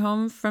not coming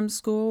home from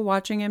school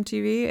watching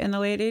MTV in the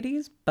late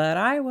 80s, but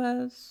I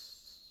was,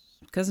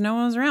 because no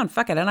one was around.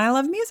 Fuck it. And I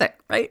love music,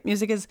 right?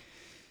 Music is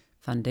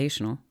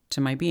foundational to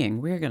my being.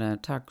 We're going to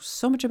talk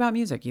so much about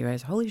music, you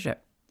guys. Holy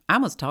shit. I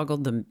almost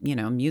toggled the,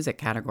 music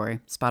category.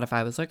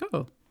 Spotify was like,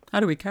 oh, how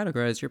do we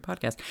categorize your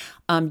podcast?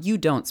 You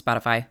don't,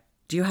 Spotify.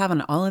 Do you have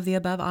an all of the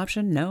above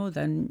option? No,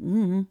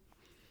 then.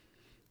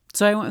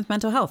 So I went with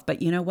mental health.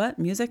 But you know what?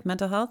 Music,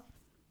 mental health,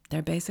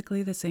 they're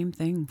basically the same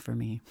thing for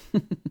me.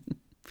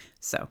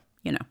 So,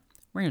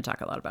 we're going to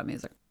talk a lot about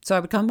music. So I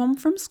would come home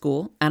from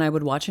school and I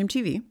would watch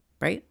MTV,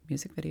 right?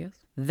 Music videos.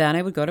 Then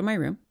I would go to my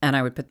room and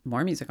I would put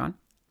more music on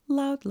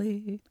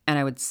loudly. And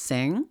I would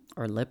sing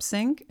or lip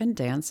sync and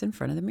dance in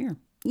front of the mirror.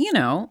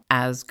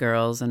 As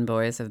girls and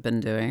boys have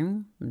been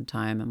doing from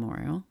time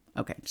immemorial.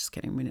 Okay, just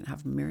kidding. We didn't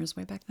have mirrors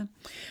way back then.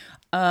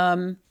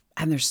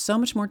 And there's so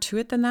much more to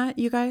it than that,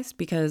 you guys,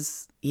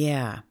 because,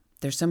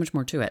 there's so much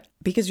more to it.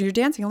 Because you're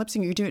dancing and lip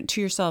syncing, you're doing it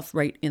to yourself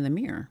right in the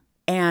mirror.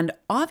 And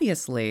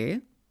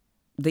obviously,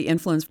 the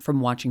influence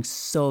from watching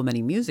so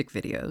many music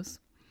videos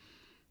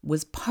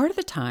was part of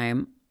the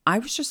time I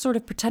was just sort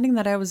of pretending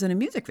that I was in a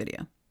music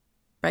video,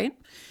 right?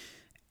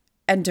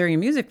 And during a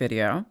music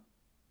video,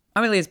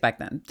 I mean, at least back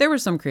then, there were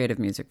some creative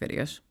music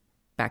videos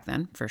back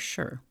then, for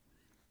sure.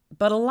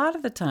 But a lot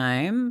of the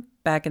time,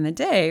 back in the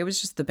day, it was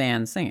just the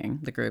band singing,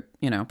 the group,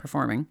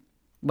 performing,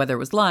 whether it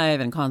was live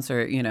in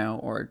concert,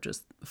 or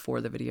just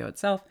for the video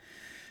itself.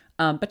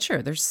 But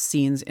sure, there's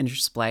scenes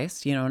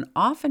interspliced, and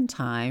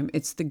oftentimes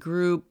it's the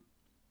group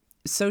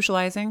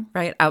socializing,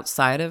 right,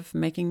 outside of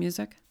making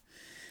music.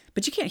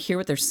 But you can't hear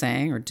what they're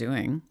saying or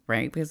doing,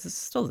 right, because it's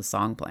still the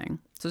song playing.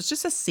 So it's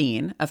just a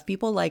scene of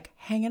people like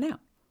hanging out,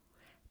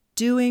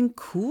 doing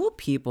cool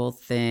people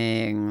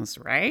things,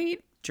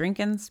 right?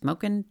 drinking,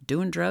 smoking,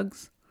 doing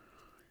drugs,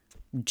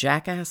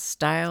 jackass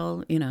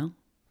style,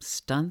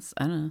 stunts.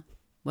 I don't know,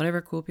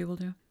 whatever cool people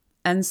do.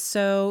 And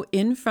so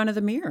in front of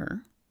the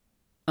mirror,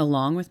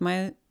 along with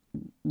my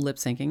lip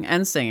syncing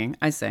and singing,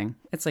 I sing.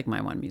 It's like my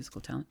one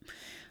musical talent.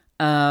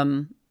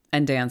 And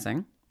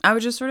dancing. I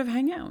would just sort of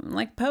hang out and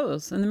like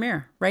pose in the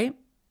mirror, right?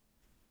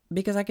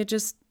 Because I could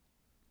just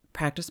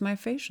practice my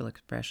facial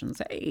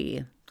expressions.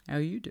 Hey, how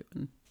you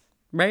doing?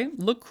 Right?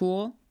 Look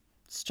cool.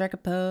 Strike a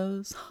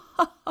pose.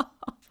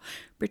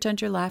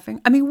 Pretend you're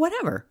laughing. I mean,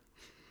 whatever.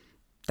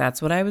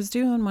 That's what I was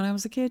doing when I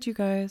was a kid, you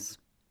guys.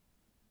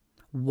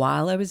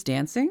 While I was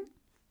dancing,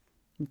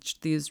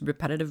 these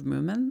repetitive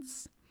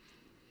movements,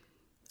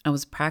 I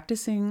was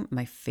practicing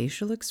my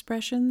facial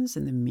expressions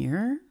in the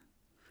mirror.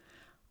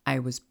 I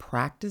was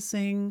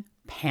practicing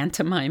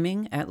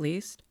pantomiming, at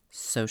least,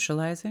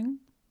 socializing,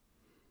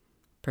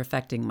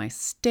 perfecting my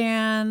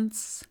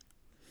stance,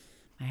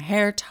 my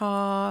hair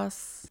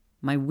toss,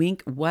 my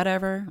wink,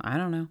 whatever. I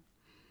don't know.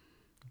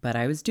 But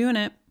I was doing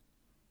it.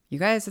 You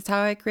guys, that's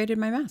how I created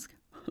my mask.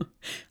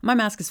 My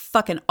mask is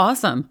fucking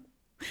awesome.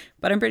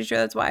 But I'm pretty sure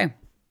that's why.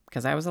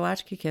 Because I was a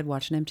latchkey kid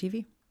watching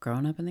MTV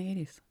growing up in the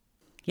 80s.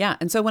 Yeah.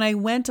 And so when I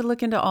went to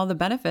look into all the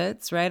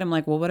benefits, right, I'm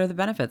like, well, what are the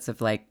benefits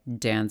of like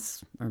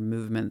dance or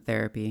movement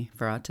therapy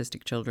for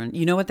autistic children?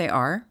 You know what they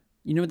are?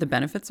 You know what the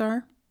benefits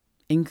are?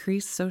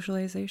 Increased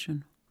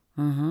socialization.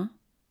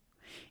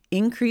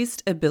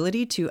 Increased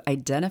ability to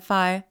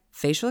identify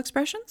facial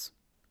expressions.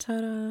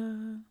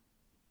 Ta-da.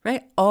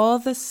 Right? All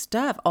the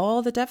stuff,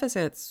 all the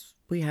deficits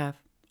we have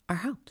are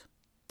helped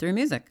through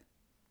music,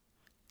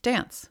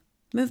 dance,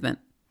 movement.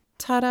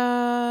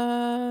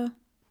 Ta-da.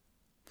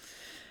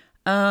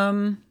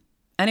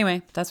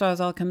 Anyway, that's what I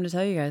was all coming to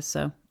tell you guys.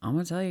 So I'm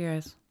going to tell you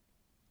guys.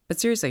 But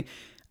seriously,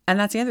 and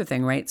that's the other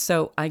thing, right?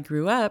 So I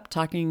grew up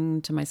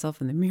talking to myself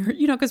in the mirror,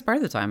 because part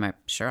of the time I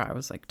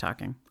was like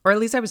talking, or at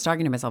least I was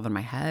talking to myself in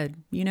my head,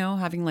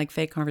 having like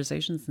fake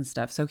conversations and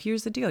stuff. So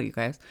here's the deal, you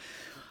guys.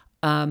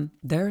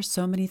 There are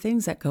so many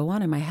things that go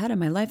on in my head in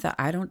my life that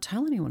I don't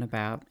tell anyone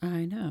about.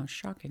 I know,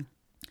 shocking.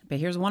 But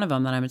here's one of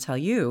them that I'm going to tell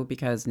you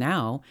because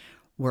now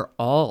we're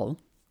all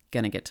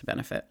going to get to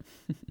benefit.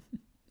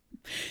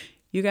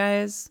 You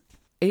guys,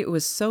 it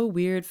was so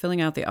weird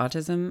filling out the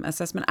autism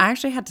assessment. I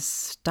actually had to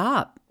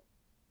stop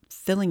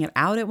filling it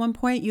out at one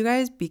point, you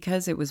guys,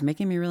 because it was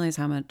making me realize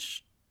how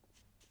much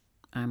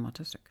I'm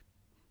autistic.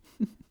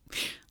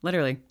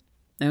 Literally.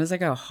 It was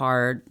like a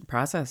hard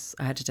process.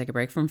 I had to take a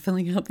break from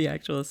filling out the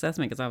actual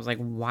assessment because I was like,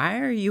 why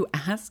are you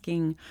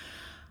asking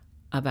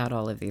about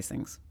all of these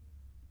things?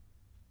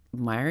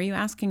 Why are you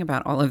asking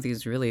about all of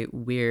these really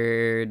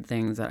weird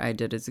things that I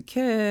did as a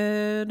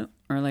kid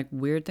or like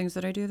weird things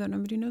that I do that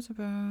nobody knows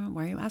about?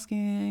 Why are you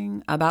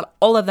asking about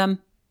all of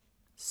them?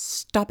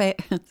 Stop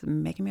it. It's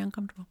making me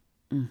uncomfortable.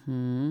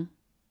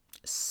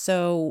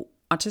 So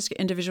autistic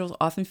individuals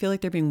often feel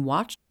like they're being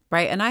watched,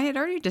 right? And I had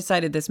already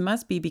decided this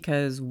must be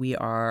because we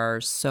are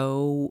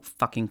so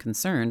fucking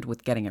concerned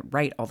with getting it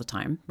right all the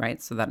time,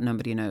 right? So that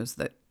nobody knows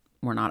that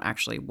we're not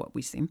actually what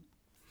we seem,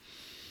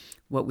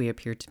 what we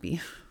appear to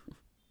be.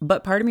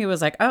 But part of me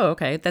was like, oh,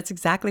 okay, that's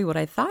exactly what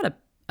I thought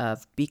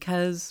of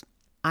because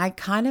I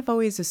kind of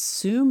always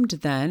assumed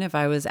then if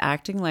I was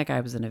acting like I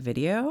was in a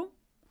video,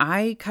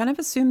 I kind of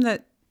assumed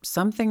that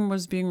something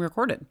was being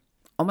recorded,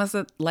 almost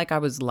like I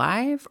was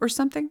live or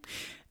something.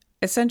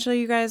 Essentially,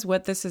 you guys,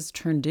 what this has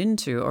turned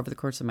into over the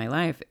course of my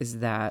life is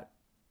that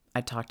I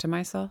talk to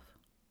myself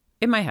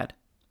in my head.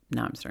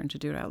 Now I'm starting to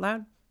do it out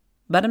loud,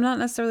 but I'm not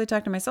necessarily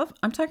talking to myself.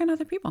 I'm talking to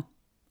other people.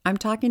 I'm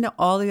talking to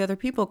all the other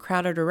people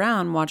crowded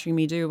around watching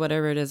me do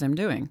whatever it is I'm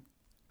doing.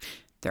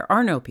 There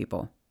are no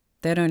people.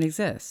 They don't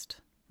exist.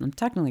 I'm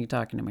technically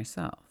talking to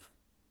myself.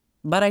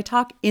 But I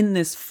talk in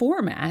this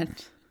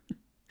format.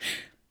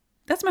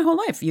 That's my whole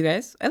life, you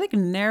guys. I like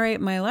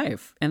narrate my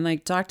life and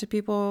like talk to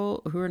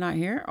people who are not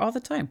here all the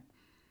time.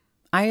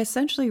 I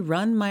essentially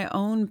run my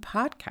own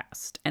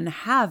podcast and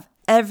have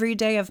every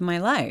day of my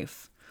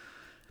life.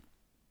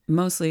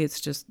 Mostly it's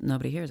just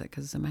nobody hears it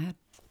because it's in my head.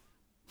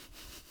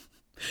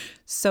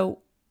 So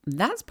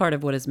that's part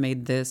of what has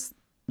made this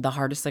the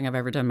hardest thing I've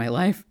ever done in my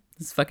life.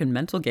 This fucking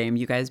mental game,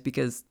 you guys,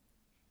 because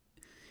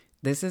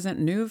this isn't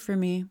new for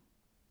me.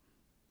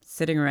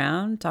 Sitting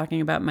around, talking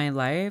about my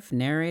life,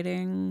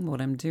 narrating what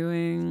I'm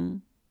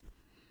doing.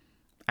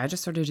 I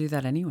just sort of do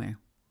that anyway.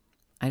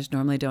 I just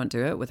normally don't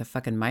do it with a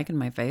fucking mic in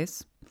my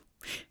face.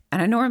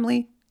 And I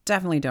normally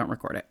definitely don't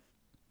record it.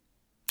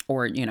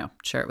 Or,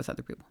 share it with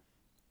other people.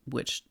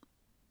 Which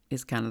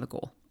is kind of the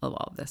goal of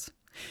all of this.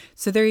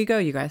 So there you go,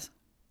 you guys.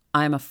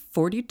 I'm a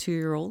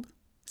 42-year-old,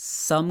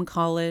 some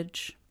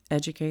college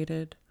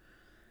educated,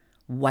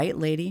 white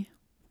lady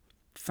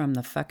from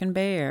the fucking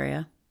Bay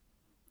Area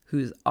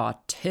who's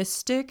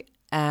autistic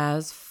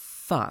as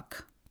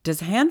fuck.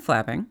 Does hand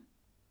flapping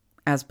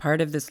as part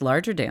of this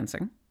larger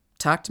dancing.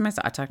 I talk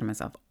to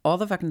myself all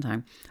the fucking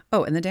time.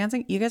 Oh, and the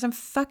dancing, you guys, I'm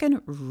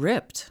fucking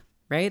ripped,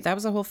 right? That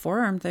was a whole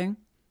forearm thing.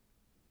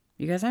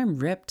 You guys, I'm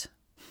ripped.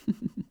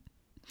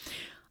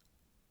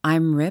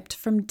 I'm ripped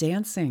from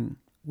dancing,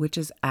 which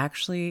is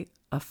actually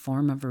a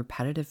form of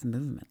repetitive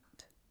movement.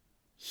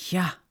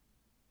 Yeah.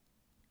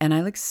 And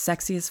I look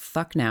sexy as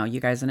fuck now, you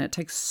guys, and it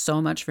takes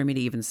so much for me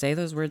to even say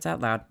those words out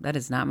loud. That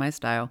is not my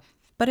style,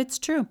 but it's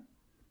true.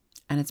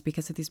 And it's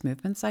because of these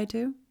movements I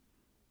do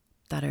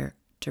that are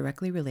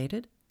directly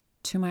related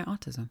to my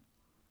autism.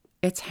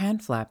 It's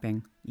hand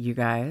flapping, you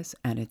guys,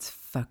 and it's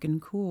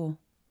fucking cool.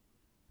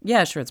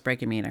 Yeah, sure, it's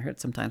breaking me and it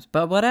hurts sometimes,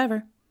 but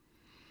whatever.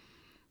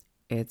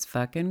 It's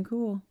fucking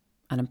cool.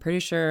 And I'm pretty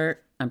sure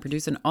I'm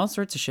producing all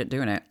sorts of shit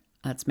doing it.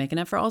 That's making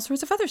up for all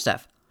sorts of other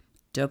stuff.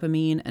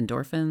 Dopamine,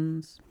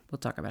 endorphins. We'll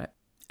talk about it.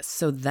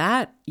 So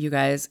that, you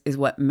guys, is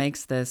what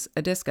makes this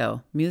a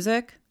disco.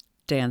 Music,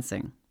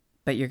 dancing.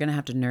 But you're going to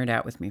have to nerd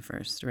out with me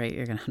first, right?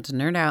 You're going to have to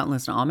nerd out and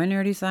listen to all my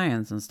nerdy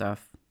science and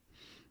stuff.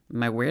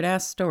 My weird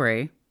ass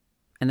story.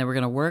 And then we're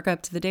going to work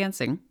up to the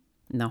dancing.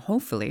 Now,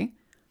 hopefully,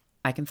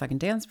 I can fucking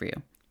dance for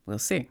you. We'll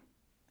see.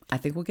 I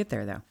think we'll get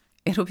there, though.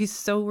 It'll be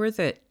so worth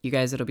it. You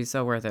guys, it'll be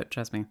so worth it.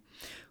 Trust me.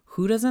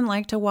 Who doesn't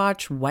like to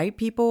watch white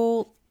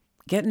people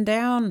getting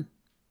down?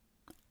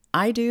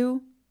 I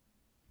do.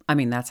 I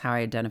mean, that's how I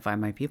identify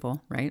my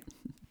people, right?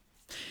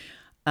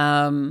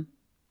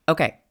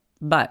 Okay.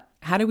 But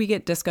how do we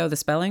get disco, the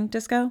spelling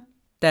disco?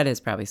 That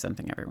is probably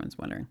something everyone's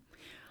wondering.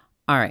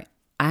 All right.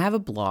 I have a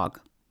blog.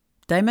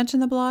 Did I mention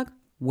the blog?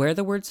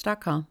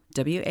 Wherethewords.com.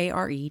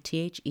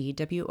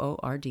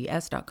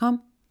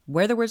 WARETHEWORDS.com.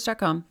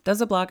 Wherethewords.com.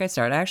 That's a blog I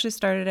started. I actually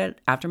started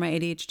it after my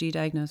ADHD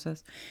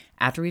diagnosis,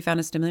 after we found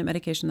a stimulant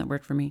medication that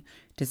worked for me,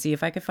 to see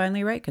if I could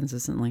finally write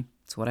consistently.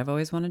 It's what I've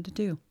always wanted to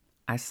do.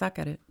 I suck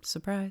at it.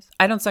 Surprise.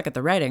 I don't suck at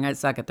the writing. I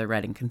suck at the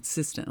writing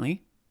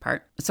consistently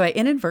part. So I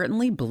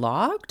inadvertently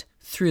blogged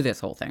through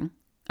this whole thing.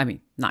 I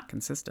mean, not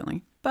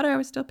consistently, but I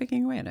was still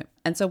picking away at it.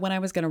 And so when I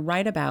was going to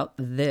write about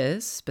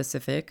this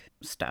specific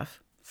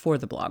stuff for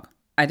the blog,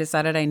 I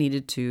decided I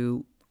needed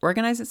to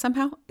organize it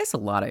somehow. It's a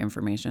lot of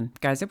information.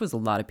 Guys, it was a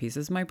lot of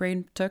pieces my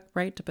brain took,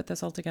 right, to put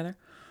this all together.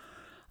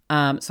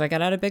 So I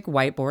got out a big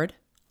whiteboard,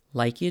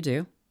 like you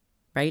do,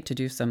 right, to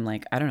do some,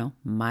 like, I don't know,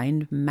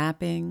 mind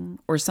mapping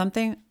or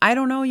something. I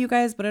don't know, you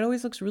guys, but it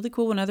always looks really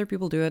cool when other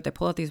people do it. They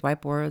pull out these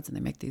whiteboards and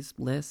they make these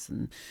lists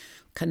and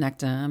connect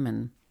them.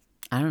 And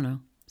I don't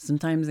know.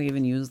 Sometimes they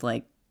even use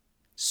like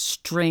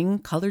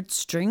colored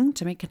string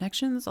to make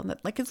connections on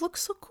that. Like, it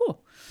looks so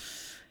cool.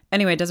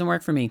 Anyway, it doesn't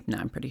work for me. No,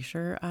 I'm pretty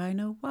sure I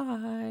know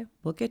why.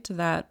 We'll get to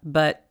that.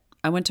 But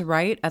I went to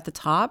write at the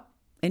top.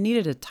 It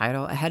needed a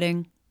title, a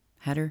heading,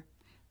 header.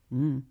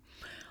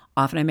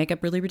 Often I make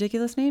up really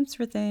ridiculous names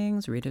for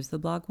things. Readers of the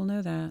blog will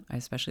know that. I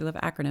especially love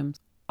acronyms.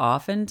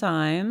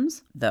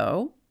 Oftentimes,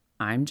 though,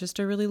 I'm just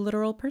a really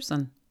literal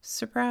person.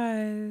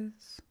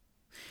 Surprise.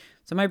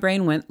 So my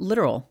brain went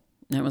literal.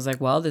 And it was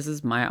like, well, this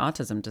is my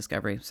autism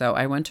discovery. So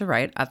I went to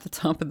write at the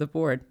top of the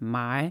board,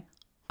 my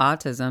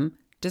autism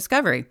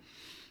discovery.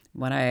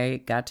 When I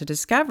got to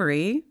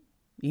discovery,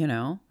 you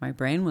know, my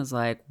brain was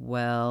like,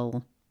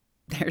 well,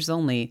 there's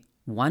only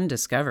one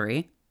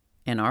discovery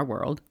in our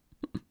world.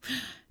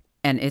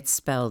 And it's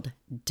spelled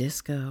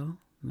disco,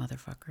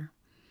 motherfucker.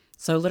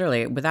 So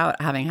literally,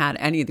 without having had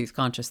any of these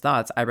conscious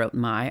thoughts, I wrote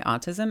my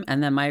autism,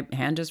 and then my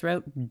hand just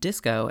wrote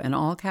disco in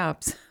all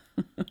caps.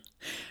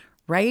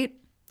 Right?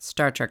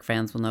 Star Trek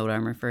fans will know what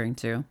I'm referring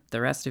to. The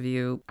rest of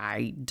you,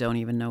 I don't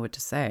even know what to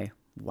say.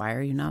 Why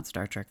are you not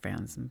Star Trek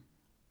fans?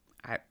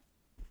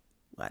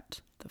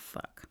 What the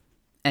fuck?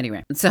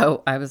 Anyway,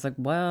 so I was like,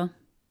 well,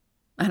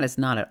 that is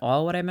not at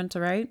all what I meant to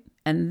write.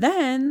 And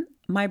then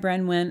my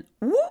brain went,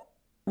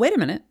 wait a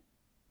minute.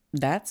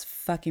 That's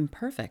fucking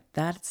perfect.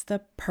 That's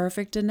the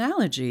perfect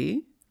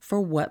analogy for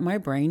what my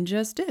brain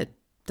just did.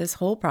 This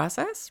whole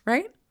process,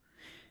 right?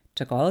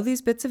 Took all of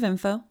these bits of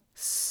info,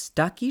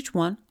 stuck each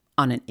one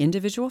on an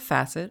individual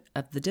facet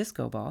of the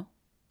disco ball,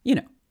 you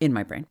know, in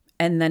my brain,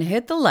 and then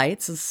hit the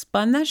lights and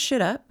spun that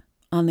shit up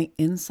on the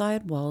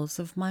inside walls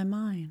of my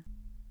mind.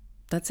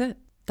 That's it.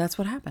 That's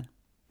what happened.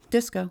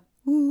 Disco.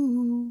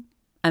 Ooh.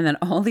 And then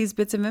all these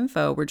bits of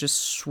info were just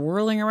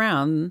swirling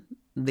around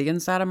the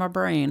inside of my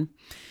brain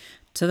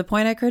to the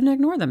point I couldn't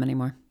ignore them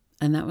anymore.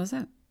 And that was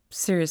it.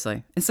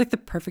 Seriously. It's like the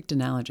perfect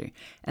analogy.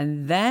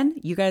 And then,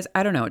 you guys,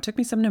 I don't know, it took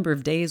me some number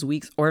of days,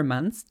 weeks, or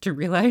months to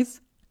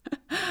realize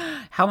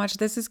how much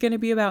this is going to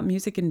be about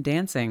music and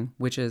dancing,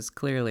 which is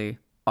clearly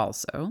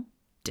also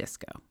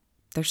disco.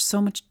 There's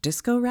so much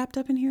disco wrapped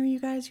up in here, you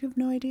guys. You have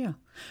no idea.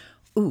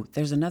 Ooh,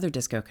 there's another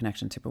disco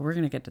connection too, but we're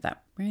going to get to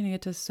that. We're going to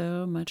get to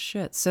so much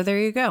shit. So there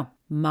you go.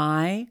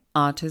 My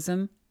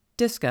autism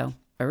disco.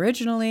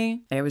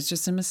 Originally, it was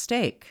just a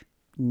mistake.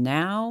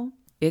 Now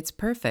it's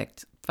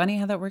perfect. Funny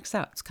how that works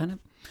out. It's kind of,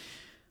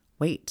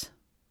 wait.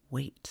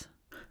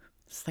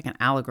 It's like an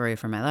allegory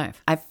for my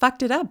life. I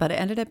fucked it up, but it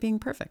ended up being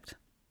perfect.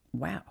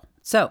 Wow.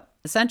 So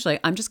essentially,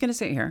 I'm just going to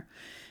sit here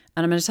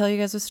and I'm going to tell you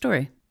guys a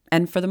story.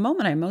 And for the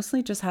moment, I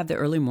mostly just have the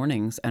early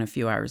mornings and a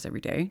few hours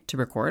every day to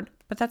record,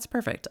 but that's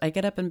perfect. I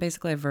get up and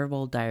basically have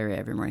verbal diarrhea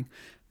every morning.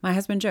 My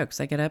husband jokes.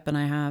 I get up and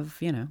I have,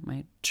 you know,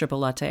 my triple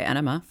latte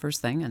enema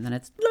first thing, and then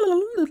it's,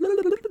 you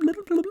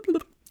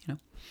know.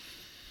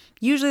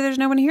 Usually there's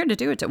no one here to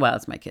do it to. Well,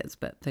 it's my kids,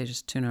 but they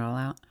just tune it all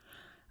out.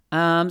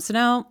 So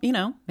now,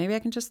 maybe I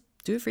can just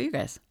do it for you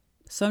guys.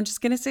 So I'm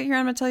just going to sit here and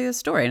I'm going to tell you a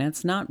story. And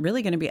it's not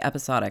really going to be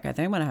episodic. I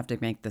think I'm going to have to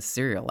make this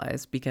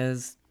serialized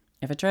because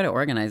if I try to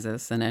organize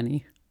this in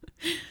any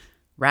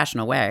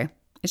rational way,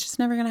 it's just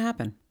never going to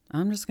happen.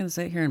 I'm just going to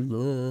sit here and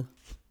blah.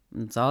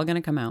 It's all going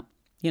to come out,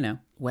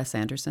 Wes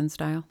Anderson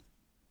style,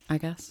 I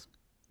guess.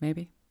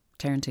 Maybe.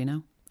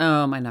 Tarantino.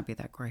 Oh, it might not be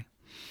that gory.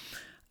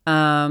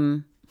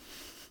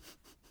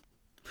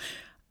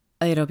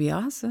 It'll be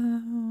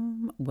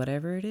awesome.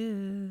 Whatever it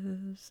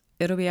is,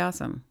 it'll be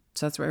awesome.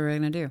 So that's what we're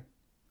going to do.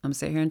 I'm going to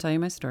sit here and tell you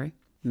my story.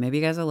 Maybe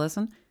you guys will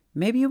listen.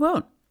 Maybe you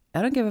won't.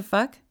 I don't give a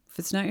fuck. If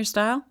it's not your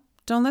style,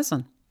 don't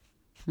listen.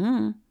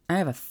 I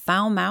have a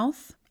foul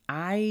mouth.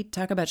 I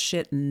talk about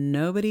shit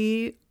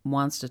nobody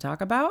wants to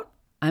talk about.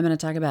 I'm going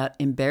to talk about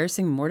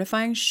embarrassing,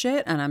 mortifying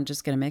shit, and I'm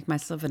just going to make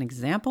myself an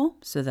example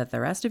so that the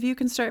rest of you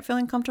can start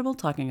feeling comfortable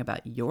talking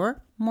about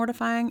your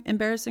mortifying,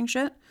 embarrassing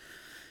shit,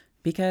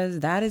 because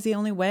that is the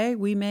only way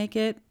we make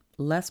it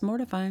less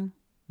mortifying,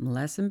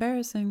 less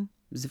embarrassing,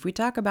 is if we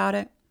talk about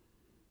it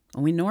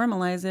and we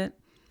normalize it.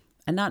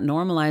 And not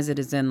normalize it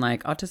as in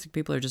like autistic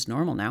people are just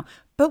normal now,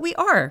 but we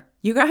are,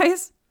 you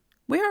guys.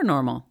 We are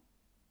normal.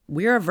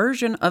 We are a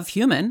version of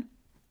human.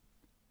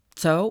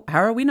 So how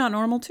are we not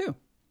normal too?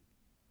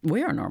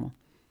 We are normal.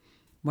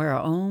 We're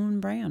our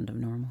own brand of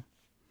normal.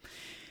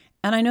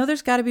 And I know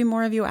there's got to be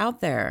more of you out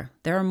there.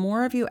 There are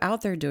more of you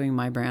out there doing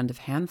my brand of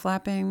hand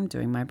flapping,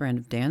 doing my brand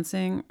of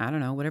dancing. I don't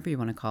know, whatever you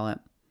want to call it.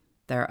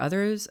 There are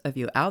others of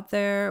you out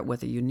there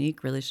with a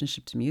unique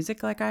relationship to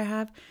music like I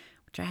have,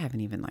 which I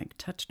haven't even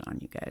touched on,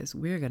 you guys.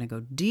 We're going to go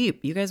deep.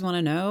 You guys want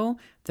to know?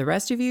 The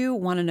rest of you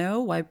want to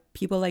know why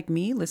people like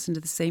me listen to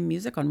the same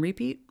music on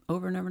repeat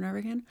over and over and over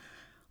again?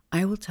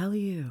 I will tell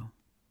you.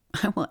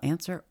 I will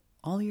answer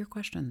all your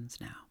questions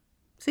now.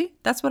 See,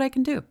 that's what I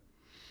can do.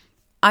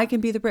 I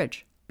can be the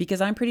bridge because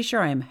I'm pretty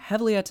sure I am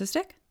heavily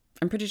autistic.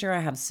 I'm pretty sure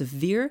I have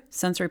severe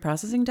sensory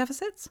processing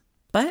deficits,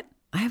 but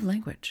I have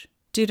language.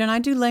 Dude, and I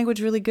do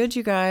language really good,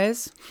 you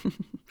guys.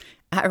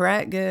 I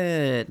write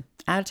good.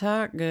 I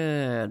talk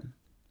good.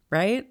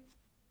 Right?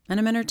 And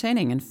I'm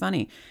entertaining and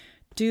funny.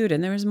 Dude,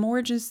 and there's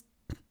more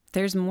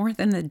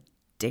than the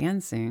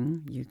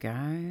dancing, you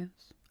guys.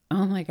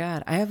 Oh my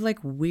God. I have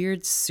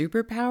weird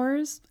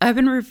superpowers. I've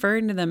been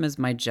referring to them as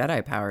my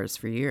Jedi powers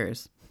for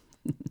years.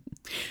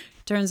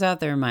 Turns out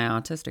they're my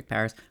autistic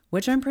powers,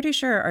 which I'm pretty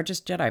sure are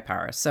just Jedi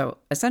powers. So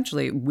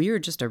essentially, we're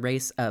just a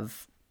race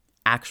of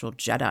actual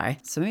Jedi.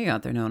 Some of you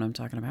out there know what I'm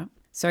talking about.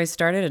 So I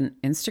started an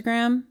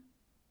Instagram.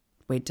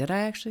 Wait, did I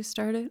actually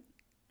start it?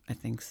 I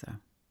think so.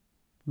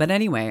 But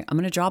anyway, I'm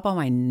going to drop all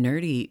my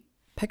nerdy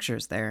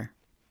pictures there,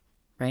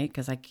 right?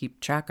 Because I keep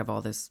track of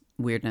all this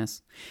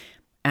weirdness.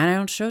 And I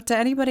don't show it to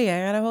anybody.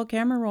 I got a whole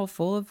camera roll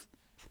full of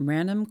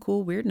random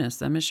cool weirdness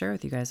that I'm going to share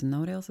with you guys and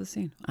nobody else has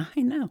seen.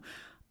 I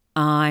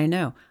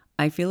know.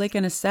 I feel like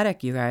an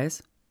ascetic, you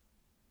guys.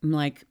 I'm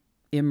like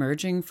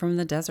emerging from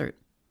the desert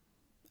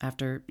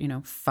after,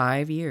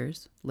 5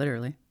 years,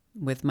 literally,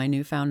 with my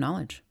newfound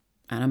knowledge.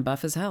 And I'm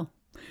buff as hell.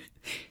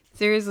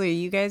 Seriously,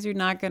 you guys are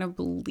not going to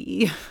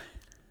believe...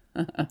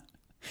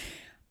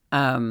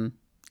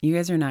 you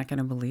guys are not going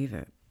to believe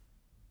it.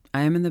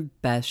 I am in the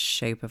best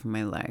shape of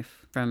my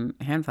life from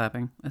hand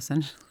flapping,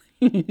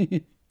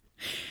 essentially.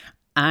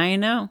 I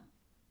know.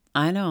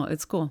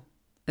 It's cool.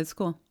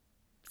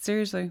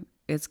 Seriously,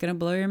 it's going to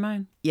blow your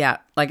mind. Yeah.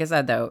 Like I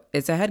said, though,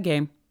 it's a head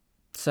game.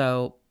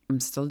 So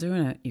I'm still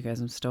doing it. You guys,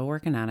 I'm still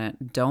working on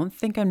it. Don't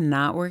think I'm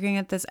not working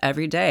at this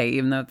every day,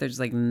 even though there's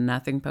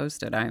nothing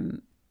posted.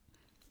 I'm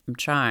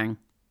trying.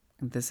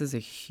 This is a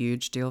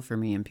huge deal for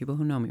me, and people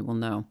who know me will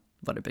know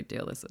what a big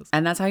deal this is.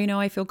 And that's how you know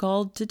I feel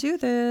called to do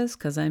this,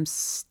 because I'm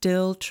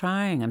still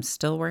trying. I'm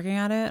still working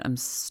at it. I'm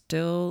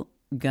still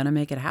gonna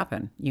make it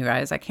happen. You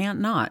guys, I can't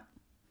not.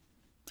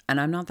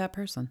 And I'm not that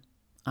person.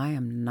 I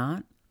am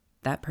not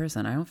that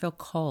person. I don't feel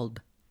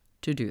called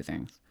to do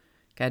things.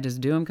 Okay, I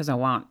just do them because I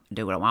want to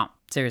do what I want.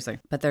 Seriously.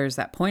 But there's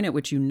that point at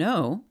which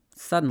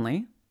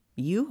suddenly,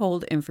 you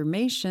hold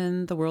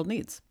information the world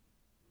needs.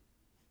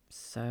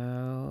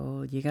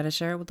 So you got to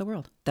share it with the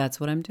world. That's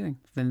what I'm doing.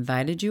 I've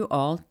invited you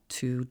all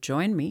to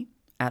join me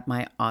at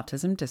my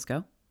Autism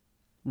Disco,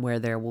 where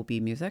there will be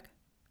music,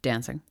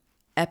 dancing,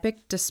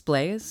 epic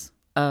displays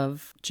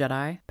of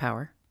Jedi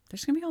power.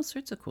 There's going to be all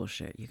sorts of cool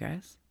shit, you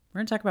guys. We're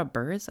going to talk about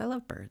birds. I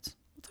love birds.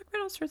 We'll talk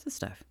about all sorts of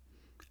stuff.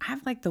 I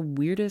have the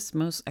weirdest,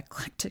 most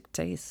eclectic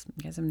taste.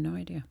 You guys have no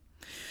idea.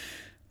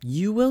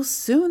 You will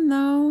soon,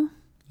 though.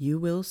 You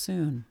will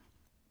soon.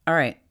 All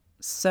right.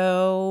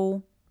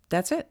 So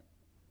that's it.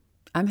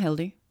 I'm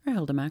Hildy, or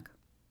Hildemac.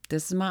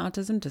 This is my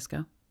Autism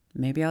Disco.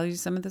 Maybe I'll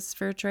use some of this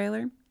for a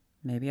trailer.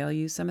 Maybe I'll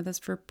use some of this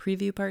for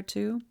preview part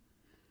 2.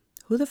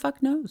 Who the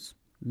fuck knows?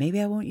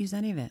 Maybe I won't use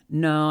any of it.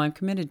 No, I'm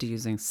committed to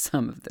using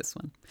some of this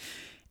one.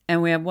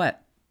 And we have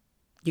what?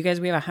 You guys,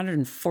 we have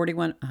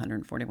 141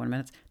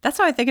 minutes. That's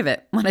how I think of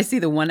it. When I see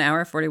the 1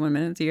 hour, 41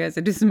 minutes, you guys,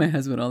 I do this to my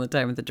husband all the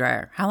time with the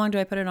dryer. How long do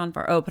I put it on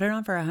for? Oh, put it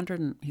on for 100.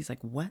 And he's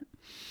like, what?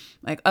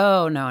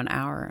 Oh, no, an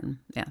hour. And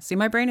yeah, see,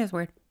 my brain is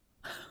weird.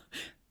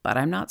 But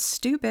I'm not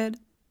stupid.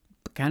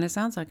 kind of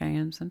sounds like I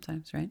am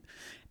sometimes, right?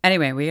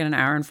 Anyway, we got an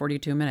hour and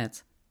 42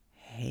 minutes.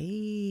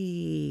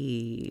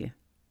 Hey,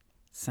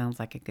 sounds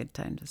like a good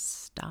time to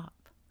stop.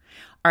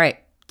 All right.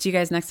 See you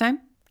guys next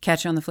time.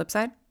 Catch you on the flip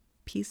side.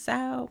 Peace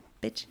out,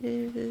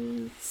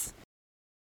 bitches.